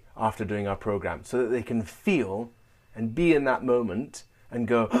today after doing our program, so that they can feel and be in that moment and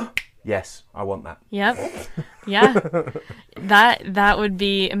go, yes, I want that. Yep. Yeah. That would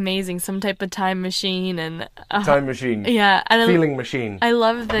be amazing. Some type of time machine and time machine. Yeah. And feeling machine. I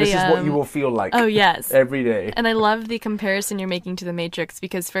love the This is what you will feel like. Oh, yes. Every day. And I love the comparison you're making to The Matrix,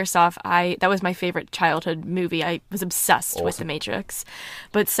 because first off, that was my favorite childhood movie. I was obsessed with The Matrix.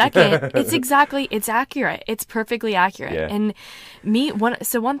 But second, it's accurate. It's perfectly accurate. Yeah. And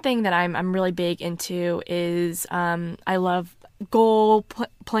one thing that I'm really big into is I love goal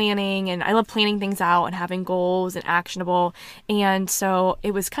planning, and I love planning things out and having goals and actionable. And so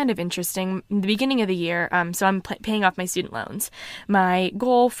it was kind of interesting in the beginning of the year. So I'm paying off my student loans. My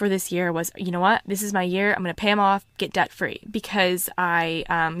goal for this year was, you know what, this is my year. I'm going to pay them off, get debt free, because I,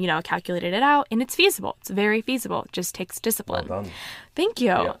 calculated it out, and it's feasible. It's very feasible. It just takes discipline. Well done. Thank you.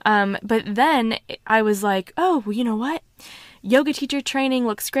 Yeah. But then I was like, oh, well, you know what? Yoga teacher training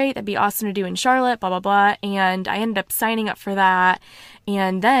looks great. That'd be awesome to do in Charlotte, blah, blah, blah. And I ended up signing up for that.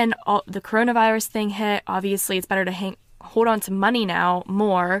 And then the coronavirus thing hit. Obviously, it's better to hold on to money now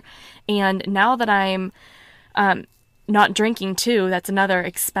more. And now that I'm not drinking too, that's another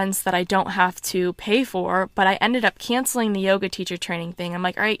expense that I don't have to pay for. But I ended up canceling the yoga teacher training thing. I'm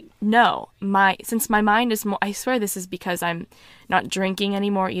like, all right, no. Since my mind is more, I swear this is because I'm not drinking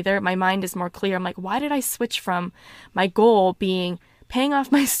anymore either. My mind is more clear. I'm like, why did I switch from my goal being paying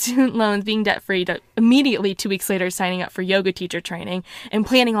off my student loans, being debt free, to immediately 2 weeks later signing up for yoga teacher training and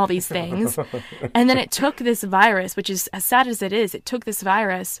planning all these things? And then it took this virus, which is as sad as it took this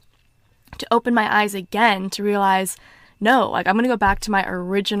virus to open my eyes again to realize, no, like I'm going to go back to my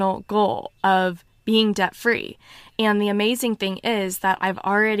original goal of being debt free. And the amazing thing is that I've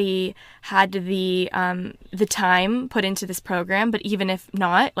already had the time put into this program, but even if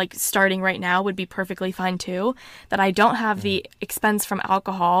not, like starting right now would be perfectly fine too, that I don't have the expense from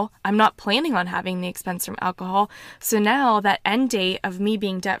alcohol. I'm not planning on having the expense from alcohol. So now that end date of me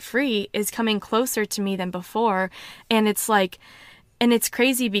being debt free is coming closer to me than before. And it's like, and it's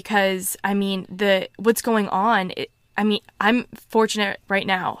crazy because, I mean, what's going on, I'm fortunate right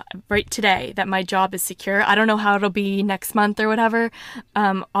now, right today, that my job is secure. I don't know how it'll be next month or whatever,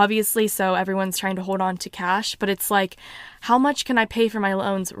 obviously, so everyone's trying to hold on to cash. But it's like, how much can I pay for my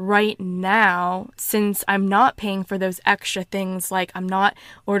loans right now, since I'm not paying for those extra things? Like, I'm not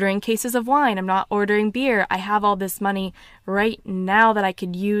ordering cases of wine. I'm not ordering beer. I have all this money right now that I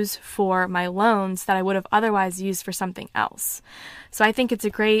could use for my loans that I would have otherwise used for something else. So I think it's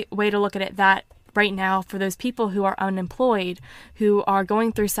a great way to look at it that right now for those people who are unemployed, who are going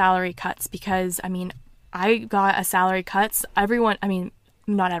through salary cuts, because I got a salary cuts.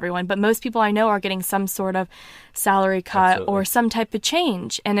 Not everyone, but most people I know are getting some sort of salary cut. Absolutely. Or some type of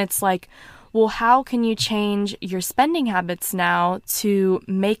change. And it's like, well, how can you change your spending habits now to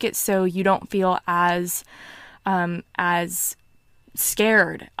make it so you don't feel as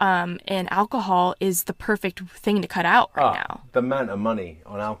scared, and alcohol is the perfect thing to cut out right now. The amount of money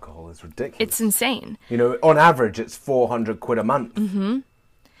on alcohol is ridiculous. It's insane. On average, it's 400 quid a month. Mm-hmm.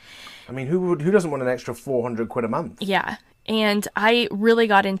 I mean, who doesn't want an extra 400 quid a month? Yeah. And I really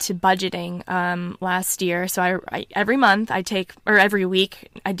got into budgeting last year. So I every month I take, or every week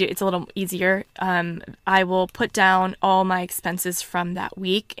I do, it's a little easier. I will put down all my expenses from that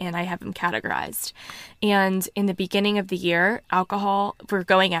week and I have them categorized. And in the beginning of the year, alcohol for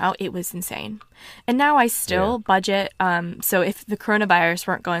going out, it was insane. And now I still budget. So if the coronavirus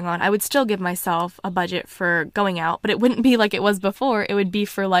weren't going on, I would still give myself a budget for going out, but it wouldn't be like it was before. It would be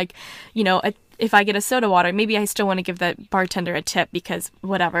for like, if I get a soda water, maybe I still want to give that bartender a tip because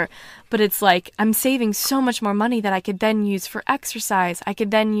whatever. But it's like I'm saving so much more money that I could then use for exercise. I could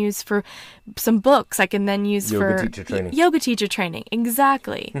then use for some books. I can then use for yoga teacher training.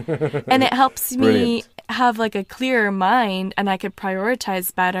 Exactly. And it helps me have like a clearer mind and I could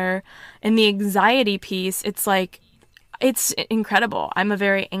prioritize better. And the anxiety piece, it's like, it's incredible. I'm a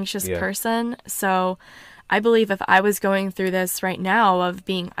very anxious person. So I believe if I was going through this right now of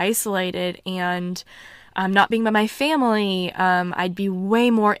being isolated and not being by my family, I'd be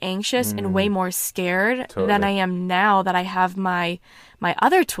way more anxious and way more scared than I am now that I have my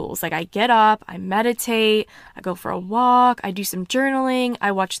other tools. Like I get up, I meditate, I go for a walk, I do some journaling,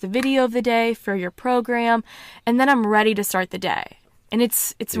 I watch the video of the day for your program, and then I'm ready to start the day. And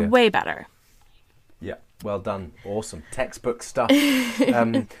it's way better. Yeah. Well done. Awesome. Textbook stuff.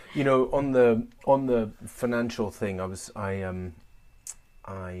 On the financial thing,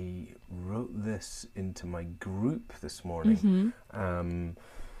 I wrote this into my group this morning.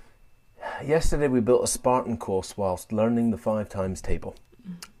 Yesterday we built a Spartan course whilst learning the 5 times table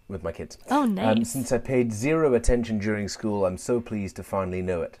with my kids. Oh, nice. Since I paid 0 attention during school, I'm so pleased to finally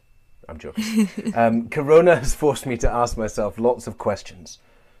know it. I'm joking. Corona has forced me to ask myself lots of questions.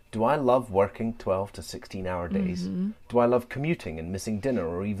 Do I love working 12 to 16-hour days? Do I love commuting and missing dinner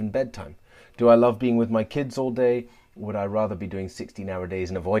or even bedtime? Do I love being with my kids all day? Would I rather be doing 16-hour days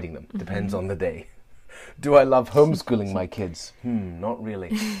and avoiding them? Depends on the day. Do I love homeschooling my kids? Not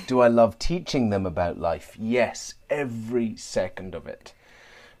really. Do I love teaching them about life? Yes, every second of it.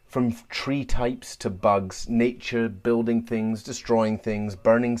 From tree types to bugs, nature, building things, destroying things,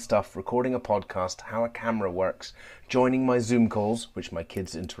 burning stuff, recording a podcast, how a camera works, joining my Zoom calls, which my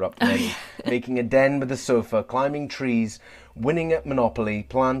kids interrupt many, making a den with a sofa, climbing trees, winning at Monopoly,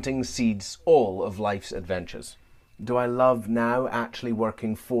 planting seeds, all of life's adventures. Do I love now actually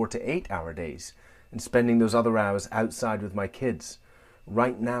working 4 to 8 hour days and spending those other hours outside with my kids?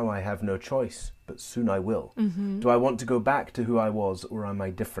 Right now I have no choice, but soon I will. Do I want to go back to who I was, or am I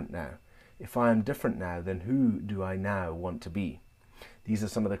different now? If I am different now, then who do I now want to be? These are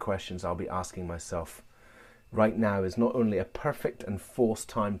some of the questions I'll be asking myself. Right now is not only a perfect and forced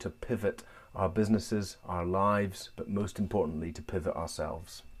time to pivot our businesses, our lives, but most importantly to pivot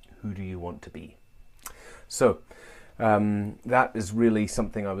ourselves. Who do you want to be? So, that is really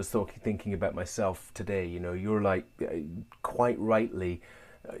something I was thinking about myself today. You're like, quite rightly,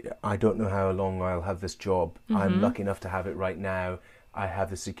 I don't know how long I'll have this job. I'm lucky enough to have it right now. I have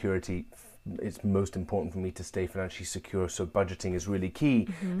the security. It's most important for me to stay financially secure, so budgeting is really key.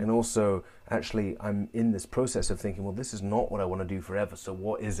 And also, actually, I'm in this process of thinking, well, this is not what I want to do forever, so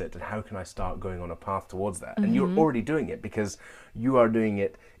what is it, and how can I start going on a path towards that? And you're already doing it because you are doing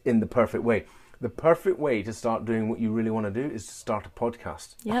it in the perfect way. The perfect way to start doing what you really want to do is to start a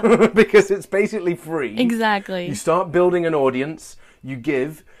podcast. Yep. Because it's basically free. Exactly. You start building an audience, you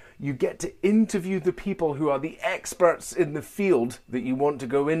get to interview the people who are the experts in the field that you want to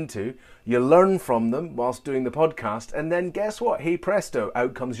go into. You learn from them whilst doing the podcast, and then guess what? Hey presto,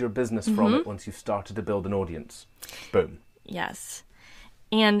 out comes your business from it once you've started to build an audience. Boom. Yes.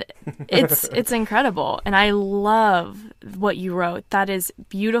 And it's incredible. And I love what you wrote. That is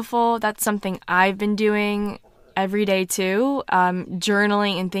beautiful. That's something I've been doing every day too.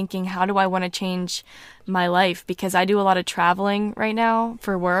 Journaling and thinking, how do I want to change my life? Because I do a lot of traveling right now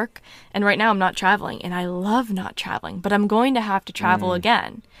for work. And right now I'm not traveling. And I love not traveling. But I'm going to have to travel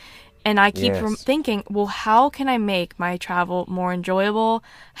again. And I keep thinking, well, how can I make my travel more enjoyable?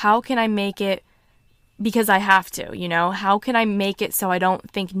 How can I make it, because I have to, how can I make it so I don't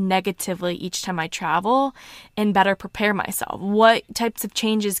think negatively each time I travel and better prepare myself? What types of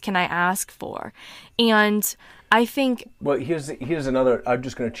changes can I ask for? And I think... Well, here's another, I'm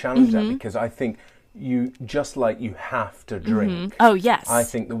just going to challenge that, because I think you, just like you have to drink. Oh, yes. I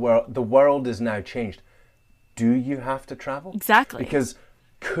think the world is now changed. Do you have to travel? Exactly. Because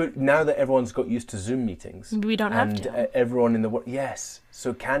now that everyone's got used to Zoom meetings, we don't have to. And everyone in the world, yes.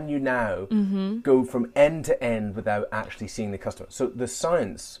 So can you now go from end to end without actually seeing the customer? So the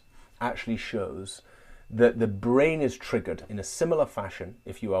science actually shows that the brain is triggered in a similar fashion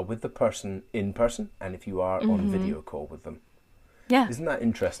if you are with the person in person and if you are on video call with them. Yeah. Isn't that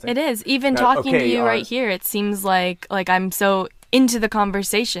interesting? It is. Even talking to you right here, it seems like I'm so into the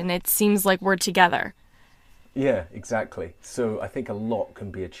conversation. It seems like we're together. Yeah, exactly. So I think a lot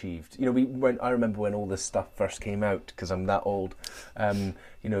can be achieved. You know, I remember when all this stuff first came out, because I'm that old,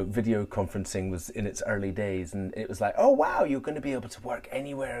 you know, video conferencing was in its early days, and it was like, oh wow, you're going to be able to work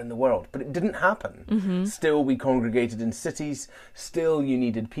anywhere in the world. But it didn't happen. Still, we congregated in cities. Still, you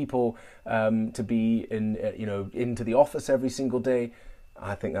needed people to be into the office every single day.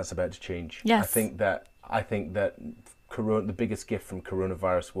 I think that's about to change. Yes. I think that the biggest gift from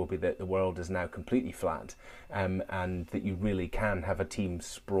coronavirus will be that the world is now completely flat, and that you really can have a team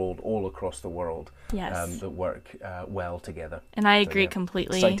sprawled all across the world that work well together. And I agree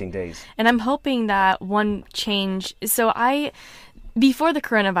completely. Exciting days. And I'm hoping that one change. Before the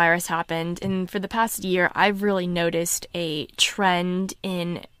coronavirus happened, and for the past year, I've really noticed a trend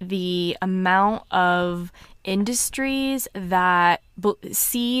in the amount of industries that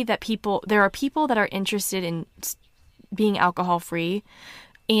see that there are people that are interested in being alcohol free,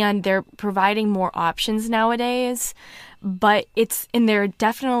 and they're providing more options nowadays, but there are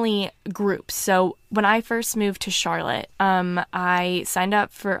definitely groups. So when I first moved to Charlotte, I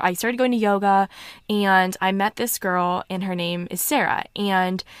started going to yoga, and I met this girl, and her name is Sarah,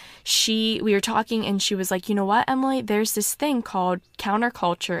 and we were talking, and she was like, you know what, Emily, there's this thing called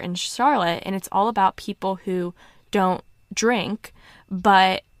counterculture in Charlotte, and it's all about people who don't drink,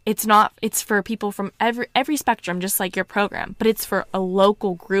 but it's for people from every spectrum, just like your program, but it's for a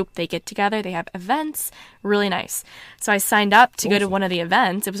local group. They get together, they have events, really nice. So I signed up to go to one of the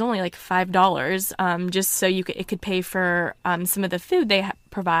events. It was only like $5, just so it could pay for some of the food they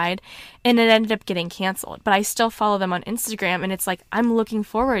provide, and it ended up getting canceled. But I still follow them on Instagram, and it's like, I'm looking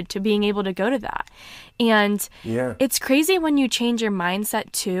forward to being able to go to that. And it's crazy when you change your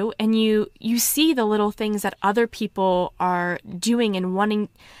mindset too, and you see the little things that other people are doing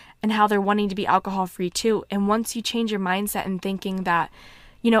and how they're wanting to be alcohol free too. And once you change your mindset and thinking that,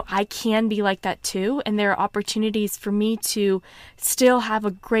 you know, I can be like that too, and there are opportunities for me to still have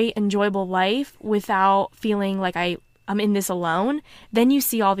a great, enjoyable life without feeling like I'm in this alone, then you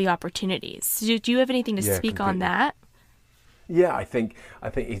see all the opportunities. Do you have anything to speak on that? Yeah, I think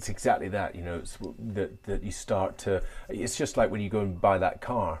it's exactly that. You know, it's that you start to. It's just like when you go and buy that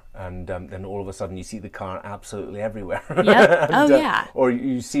car, and then all of a sudden you see the car absolutely everywhere. Yep. Or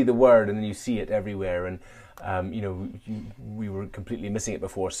you see the word, and then you see it everywhere, and you know, we were completely missing it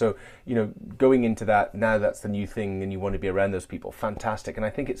before. So, you know, going into that now, that's the new thing, and you want to be around those people. Fantastic, and I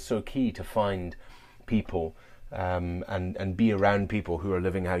think it's so key to find people. And be around people who are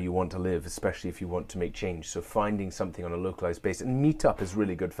living how you want to live, especially if you want to make change. So finding something on a localized basis, and Meetup is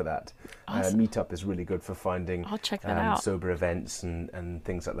really good for that. Awesome. Meetup is really good for finding I'll check that out. Sober events and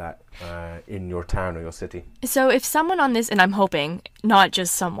things like that in your town or your city. So if someone on this, and I'm hoping not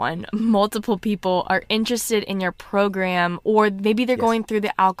just someone, multiple people are interested in your program, or maybe they're going through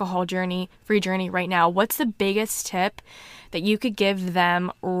the free journey right now, what's the biggest tip that you could give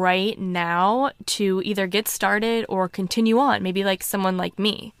them right now to either get started or continue on, maybe like someone like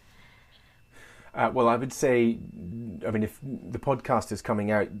me? Well, I would say, I mean, if the podcast is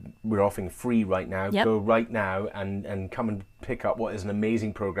coming out, we're offering free right now. Yep. Go right now and come and pick up what is an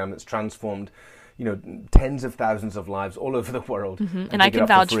amazing program that's transformed, you know, tens of thousands of lives all over the world. Mm-hmm. And I can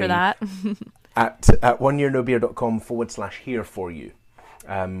vouch for that. at oneyearnobeer.com/here for you.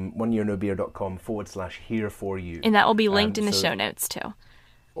 oneyearnobeer.com/here for you. And that will be linked in the show notes too.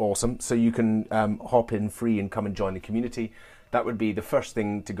 Awesome. So you can hop in free and come and join the community. That would be the first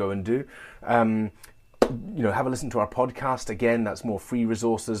thing to go and do. You know, have a listen to our podcast. Again, that's more free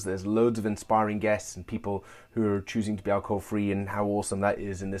resources. There's loads of inspiring guests and people who are choosing to be alcohol free, and how awesome that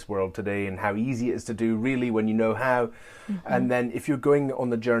is in this world today, and how easy it is to do really when you know how. Mm-hmm. And then if you're going on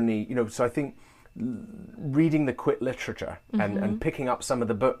the journey, you know, so I think reading the quit literature and picking up some of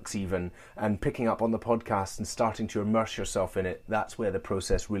the books even, and picking up on the podcast and starting to immerse yourself in it, that's where the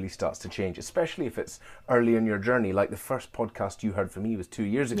process really starts to change, especially if it's early in your journey. Like the first podcast you heard from me was 2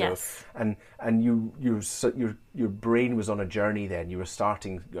 years ago. Yes. And your brain was on a journey then. You were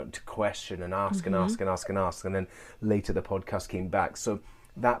starting to question and ask and ask and ask and ask, and then later the podcast came back. So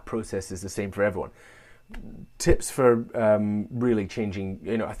that process is the same for everyone. Tips for really changing,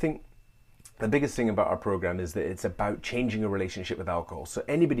 you know, I think the biggest thing about our program is that it's about changing a relationship with alcohol. So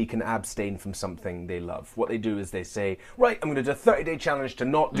anybody can abstain from something they love. What they do is they say, right, I'm going to do a 30-day challenge to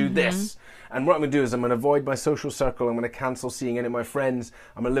not do this. And what I'm going to do is I'm going to avoid my social circle. I'm going to cancel seeing any of my friends.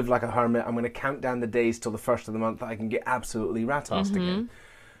 I'm going to live like a hermit. I'm going to count down the days till the first of the month that I can get absolutely rat-assed again.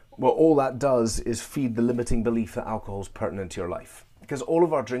 Well, all that does is feed the limiting belief that alcohol is pertinent to your life. Because all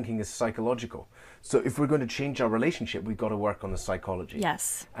of our drinking is psychological. So if we're going to change our relationship, we've got to work on the psychology.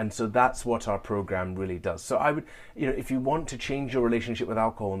 Yes. And so that's what our program really does. So I would, if you want to change your relationship with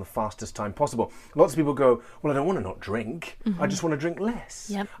alcohol in the fastest time possible, lots of people go, well, I don't want to not drink. I just want to drink less.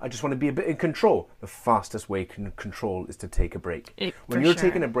 Yep. I just want to be a bit in control. The fastest way to control is to take a break. When you're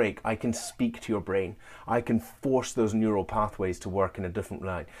taking a break, I can speak to your brain. I can force those neural pathways to work in a different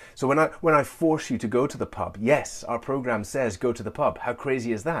line. So when I force you to go to the pub, yes, our program says go to the pub. How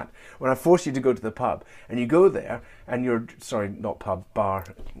crazy is that? When I force you to go to the pub and you go there and you're, sorry, not pub, bar.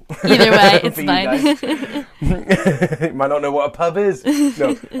 Either way, it's fine. You might not know what a pub is.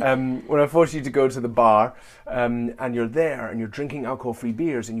 No, when I force you to go to the bar and you're there and you're drinking alcohol-free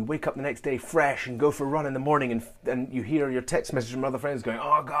beers and you wake up the next day fresh and go for a run in the morning and you hear your text message from other friends going,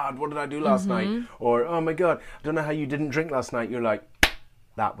 oh God, what did I do last night? Or, oh my God, I don't know how you didn't drink last night. You're like,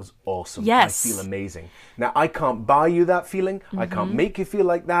 that was awesome. Yes. I feel amazing. Now, I can't buy you that feeling. I can't make you feel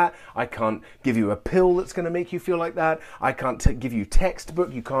like that. I can't give you a pill that's going to make you feel like that. I can't give you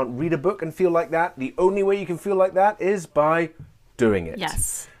textbook. You can't read a book and feel like that. The only way you can feel like that is by doing it.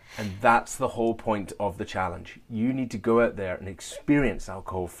 Yes. And that's the whole point of the challenge. You need to go out there and experience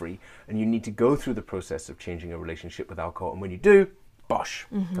alcohol-free, and you need to go through the process of changing a relationship with alcohol. And when you do, bosh,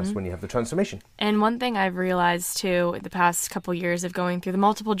 that's when you have the transformation. And one thing I've realized too, the past couple years of going through the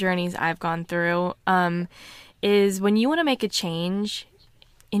multiple journeys I've gone through, is when you want to make a change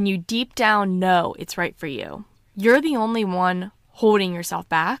and you deep down know it's right for you, you're the only one holding yourself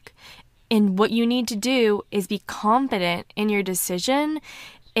back. And what you need to do is be confident in your decision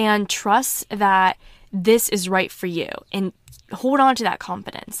and trust that this is right for you, and hold on to that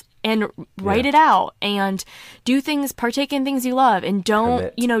confidence and write it out and do things, partake in things you love, and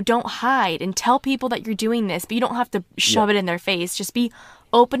don't hide and tell people that you're doing this, but you don't have to shove it in their face. Just be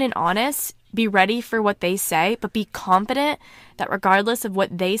open and honest, be ready for what they say, but be confident that regardless of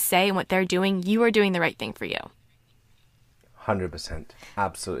what they say and what they're doing, you are doing the right thing for you. 100%.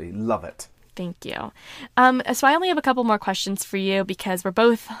 Absolutely. Love it. Thank you. So I only have a couple more questions for you because we're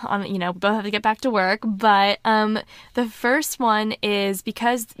both on, both have to get back to work. But the first one is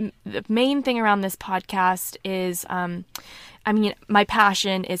because the main thing around this podcast is, my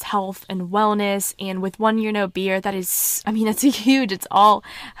passion is health and wellness. And with 1 Year No Beer, that is, that's huge. It's all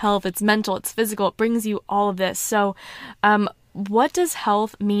health. It's mental. It's physical. It brings you all of this. So what does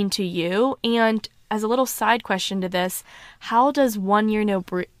health mean to you? And as a little side question to this, how does 1 Year No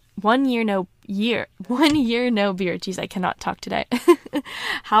Beer, geez, I cannot talk today.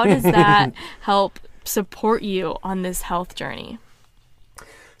 How does that help support you on this health journey?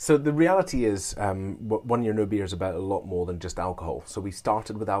 So the reality is, 1 Year No Beer is about a lot more than just alcohol. So we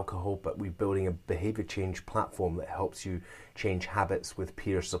started with alcohol, but we're building a behavior change platform that helps you change habits with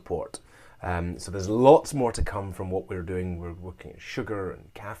peer support. So there's lots more to come from what we're doing. We're looking at sugar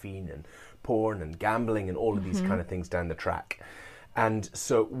and caffeine and porn and gambling and all of these kind of things down the track. And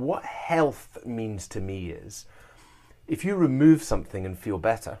so what health means to me is, if you remove something and feel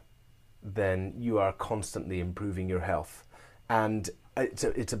better, then you are constantly improving your health. And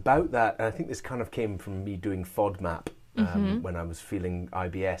it's about that. And I think this kind of came from me doing FODMAP when I was feeling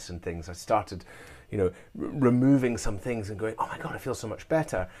IBS and things. I started, removing some things and going, oh my God, I feel so much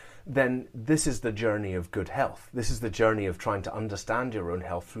better. Then this is the journey of good health. This is the journey of trying to understand your own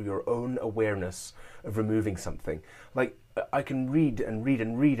health through your own awareness of removing something. Like, I can read and read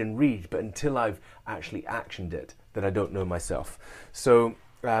and read and read, but until I've actually actioned it, that I don't know myself. So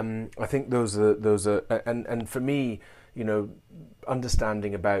I think those are, and for me,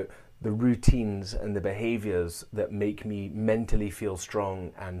 understanding about the routines and the behaviors that make me mentally feel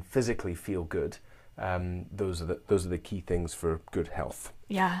strong and physically feel good. Those are the key things for good health.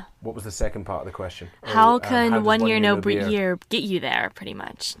 Yeah. What was the second part of the question? How can 1 Year No Beer get you there, pretty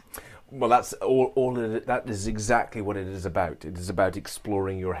much? Well, that's all that is exactly what it is about. It is about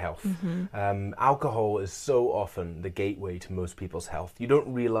exploring your health. Alcohol is so often the gateway to most people's health. You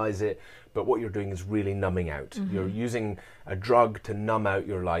don't realize it, but what you're doing is really numbing out. You're using a drug to numb out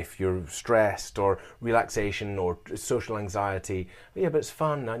your life. You're stressed or relaxation or social anxiety. Yeah, but it's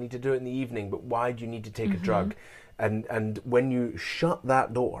fun. I need to do it in the evening. But why do you need to take a drug? And when you shut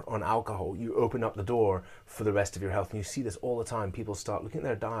that door on alcohol, you open up the door for the rest of your health. And you see this all the time. People start looking at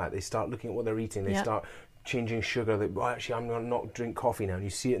their diet. They start looking at what they're eating. They start changing sugar, that, well, actually, I'm going to not drink coffee now. And you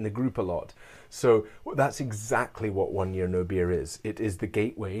see it in the group a lot. So that's exactly what 1 Year No Beer is. It is the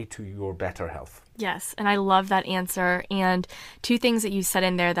gateway to your better health. Yes, and I love that answer. And two things that you said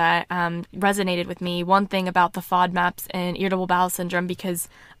in there that resonated with me. One thing about the FODMAPs and irritable bowel syndrome, because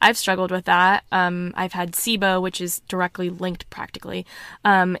I've struggled with that. I've had SIBO, which is directly linked practically.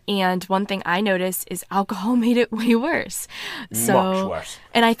 And one thing I noticed is alcohol made it way worse. Much worse.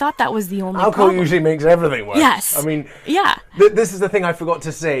 And I thought that was the only alcohol problem. usually makes everything worse. Yes. I mean, yeah. This is the thing I forgot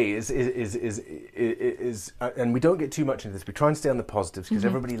to say is and we don't get too much into this. We try and stay on the positives because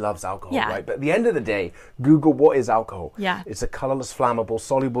everybody loves alcohol, right? But at the end of the day, Google what is alcohol. Yeah. It's a colorless, flammable,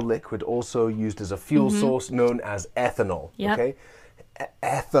 soluble liquid, also used as a fuel source, known as ethanol. Yep. Okay,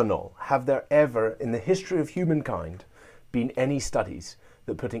 ethanol. Have there ever, in the history of humankind, been any studies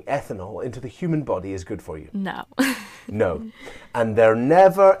that putting ethanol into the human body is good for you? No. No. And there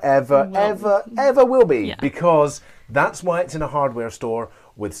never, ever will be, because that's why it's in a hardware store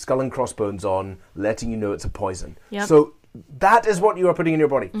with skull and crossbones on, letting you know it's a poison. Yep. So that is what you are putting in your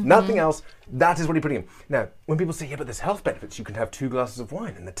body. Nothing else. That is what you're putting in. Now, when people say, yeah, but there's health benefits, you can have 2 glasses of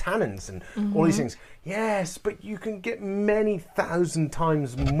wine and the tannins and all these things. Yes, but you can get many thousand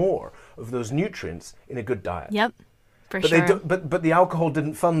times more of those nutrients in a good diet. Yep. For But sure. but the alcohol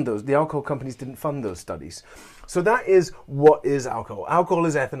didn't fund those. The alcohol companies didn't fund those studies. So that is what is alcohol. Alcohol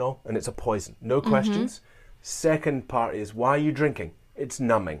is ethanol, and it's a poison. No questions. Second part is, why are you drinking? It's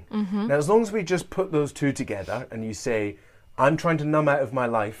numbing. Now, as long as we just put those two together, and you say, I'm trying to numb out of my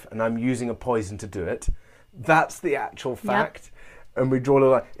life, and I'm using a poison to do it. That's the actual fact. And we draw a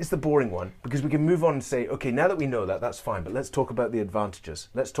line. It's the boring one, because we can move on and say, okay, now that we know that, that's fine. But let's talk about the advantages.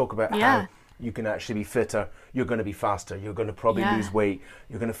 Let's talk about how you can actually be fitter, you're going to be faster, you're going to probably lose weight,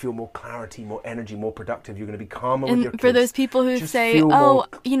 you're going to feel more clarity, more energy, more productive, you're going to be calmer with your kids. And for those people who say,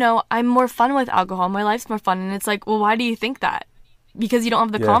 I'm more fun with alcohol, my life's more fun, and it's like, well, why do you think that? Because you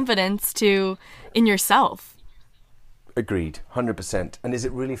don't have the confidence in yourself. Agreed, 100%. And is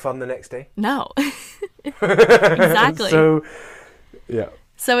it really fun the next day? No. Exactly. So, yeah.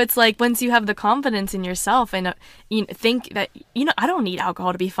 So it's like, once you have the confidence in yourself and you think that, I don't need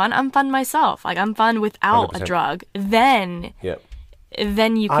alcohol to be fun. I'm fun myself. Like, I'm fun without 100%. a drug. Then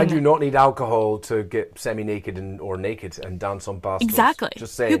you can... I do not need alcohol to get semi-naked or naked and dance on bar stools. Exactly.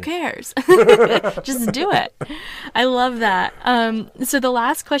 Just saying. Who cares? Just do it. I love that. So the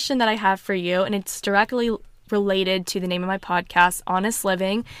last question that I have for you, and it's directly related to the name of my podcast, Honest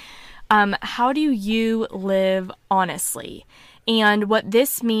Living. How do you live honestly? And what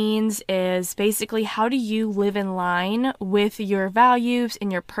this means is basically, how do you live in line with your values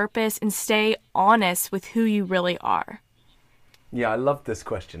and your purpose and stay honest with who you really are? Yeah, I loved this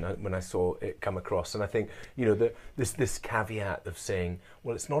question when I saw it come across. And I think, this caveat of saying,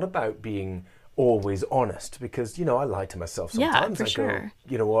 well, it's not about being always honest, because, I lie to myself sometimes. Yeah, for I sure. go,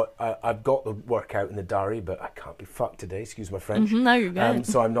 you know what, I've got the workout in the diary, but I can't be fucked today, excuse my French. No, you're good.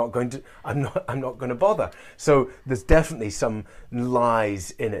 So I'm not going to bother. So there's definitely some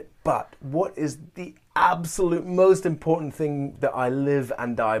lies in it. But what is the absolute most important thing that I live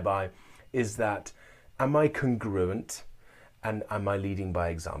and die by is that, am I congruent? And am I leading by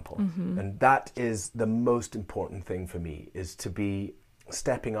example? And that is the most important thing for me, is to be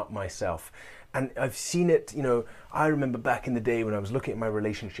stepping up myself. And I've seen it, I remember back in the day when I was looking at my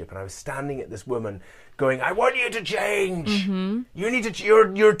relationship and I was standing at this woman going, I want you to change. You need to,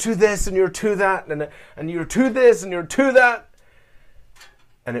 you're to this and you're to that, and you're to this and you're to that.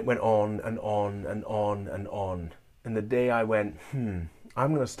 And it went on and on and on and on. And the day I went, I'm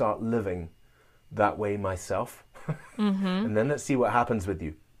going to start living that way myself. And then let's see what happens with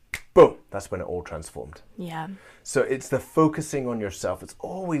you. Boom, that's when it all transformed. Yeah. So it's the focusing on yourself. It's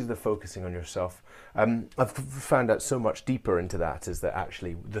always the focusing on yourself. I've found out so much deeper into that, is that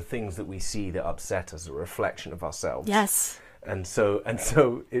actually the things that we see that upset us are a reflection of ourselves. Yes. And so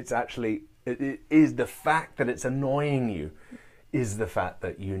it's actually, it is the fact that it's annoying you is the fact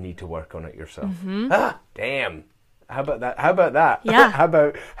that you need to work on it yourself. Damn. How about that? Yeah. How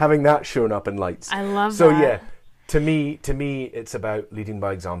about having that shown up in lights? I love that. So yeah, to me, it's about leading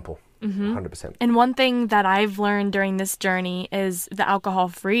by example. 100%. And one thing that I've learned during this journey is the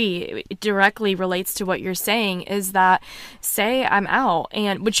alcohol-free. It directly relates to what you're saying, is that, say I'm out,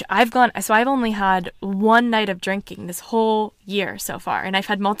 and which I've only had one night of drinking this whole year so far, and I've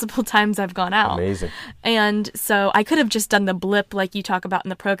had multiple times I've gone out. Amazing. And so I could have just done the blip like you talk about in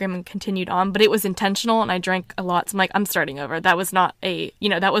the program and continued on, but it was intentional, and I drank a lot. So I'm like, I'm starting over. That was not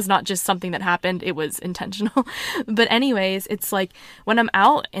that was not just something that happened. It was intentional. But anyways, it's like when I'm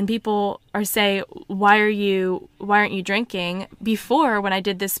out and people people are say, why aren't you drinking? Before, when I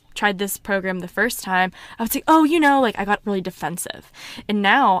tried this program the first time, I would say, oh, like I got really defensive. And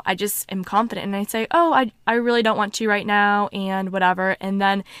now I just am confident and I say, oh, I really don't want to right now and whatever. And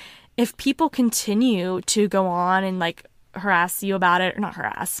then if people continue to go on and like harass you about it, or not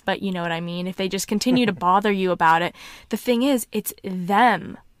harass, but you know what I mean, if they just continue to bother you about it, the thing is, it's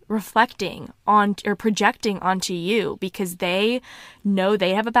them reflecting on or projecting onto you because they know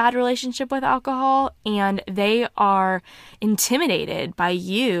they have a bad relationship with alcohol and they are intimidated by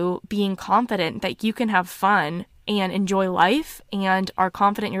you being confident that you can have fun and enjoy life and are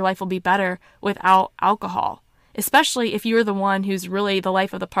confident your life will be better without alcohol, especially if you're the one who's really the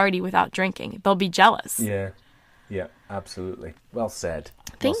life of the party without drinking. They'll be jealous. Yeah, absolutely. Well said.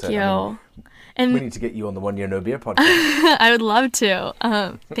 Thank you. I mean, and we need to get you on the 1 Year No Beer podcast. I would love to.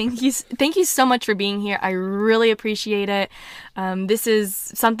 Thank you so much for being here. I really appreciate it. This is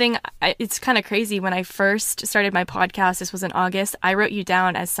something, it's kind of crazy. When I first started my podcast, this was in August, I wrote you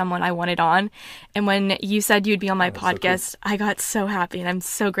down as someone I wanted on. And when you said you'd be on my podcast, so cool. I got so happy and I'm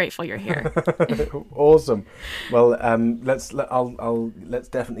so grateful you're here. Awesome. Well, let's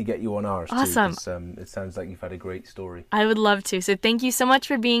definitely get you on ours. Awesome. Too, it sounds like you've had a great story. I would love to. So thank you so much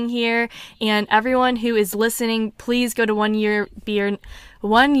for being here. And everyone who is listening, please go to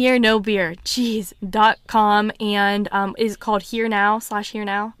OneYearNoBeer.com and is called Here Now /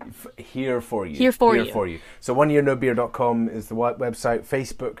 Here for you. Here for you. So OneYearNoBeer.com is the website.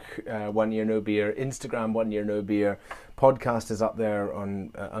 Facebook, 1 Year No Beer. Instagram, 1 Year No Beer. Podcast is up there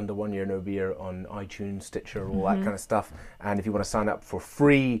on under 1 Year No Beer on iTunes, Stitcher, all that kind of stuff. And if you want to sign up for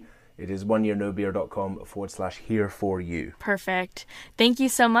free, it is oneyearnobeer.com /here for you. Perfect. Thank you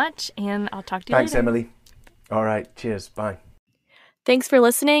so much, and I'll talk to you later. Thanks, Emily. All right. Cheers. Bye. Thanks for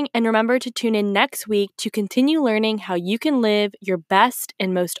listening, and remember to tune in next week to continue learning how you can live your best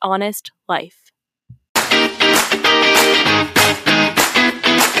and most honest life.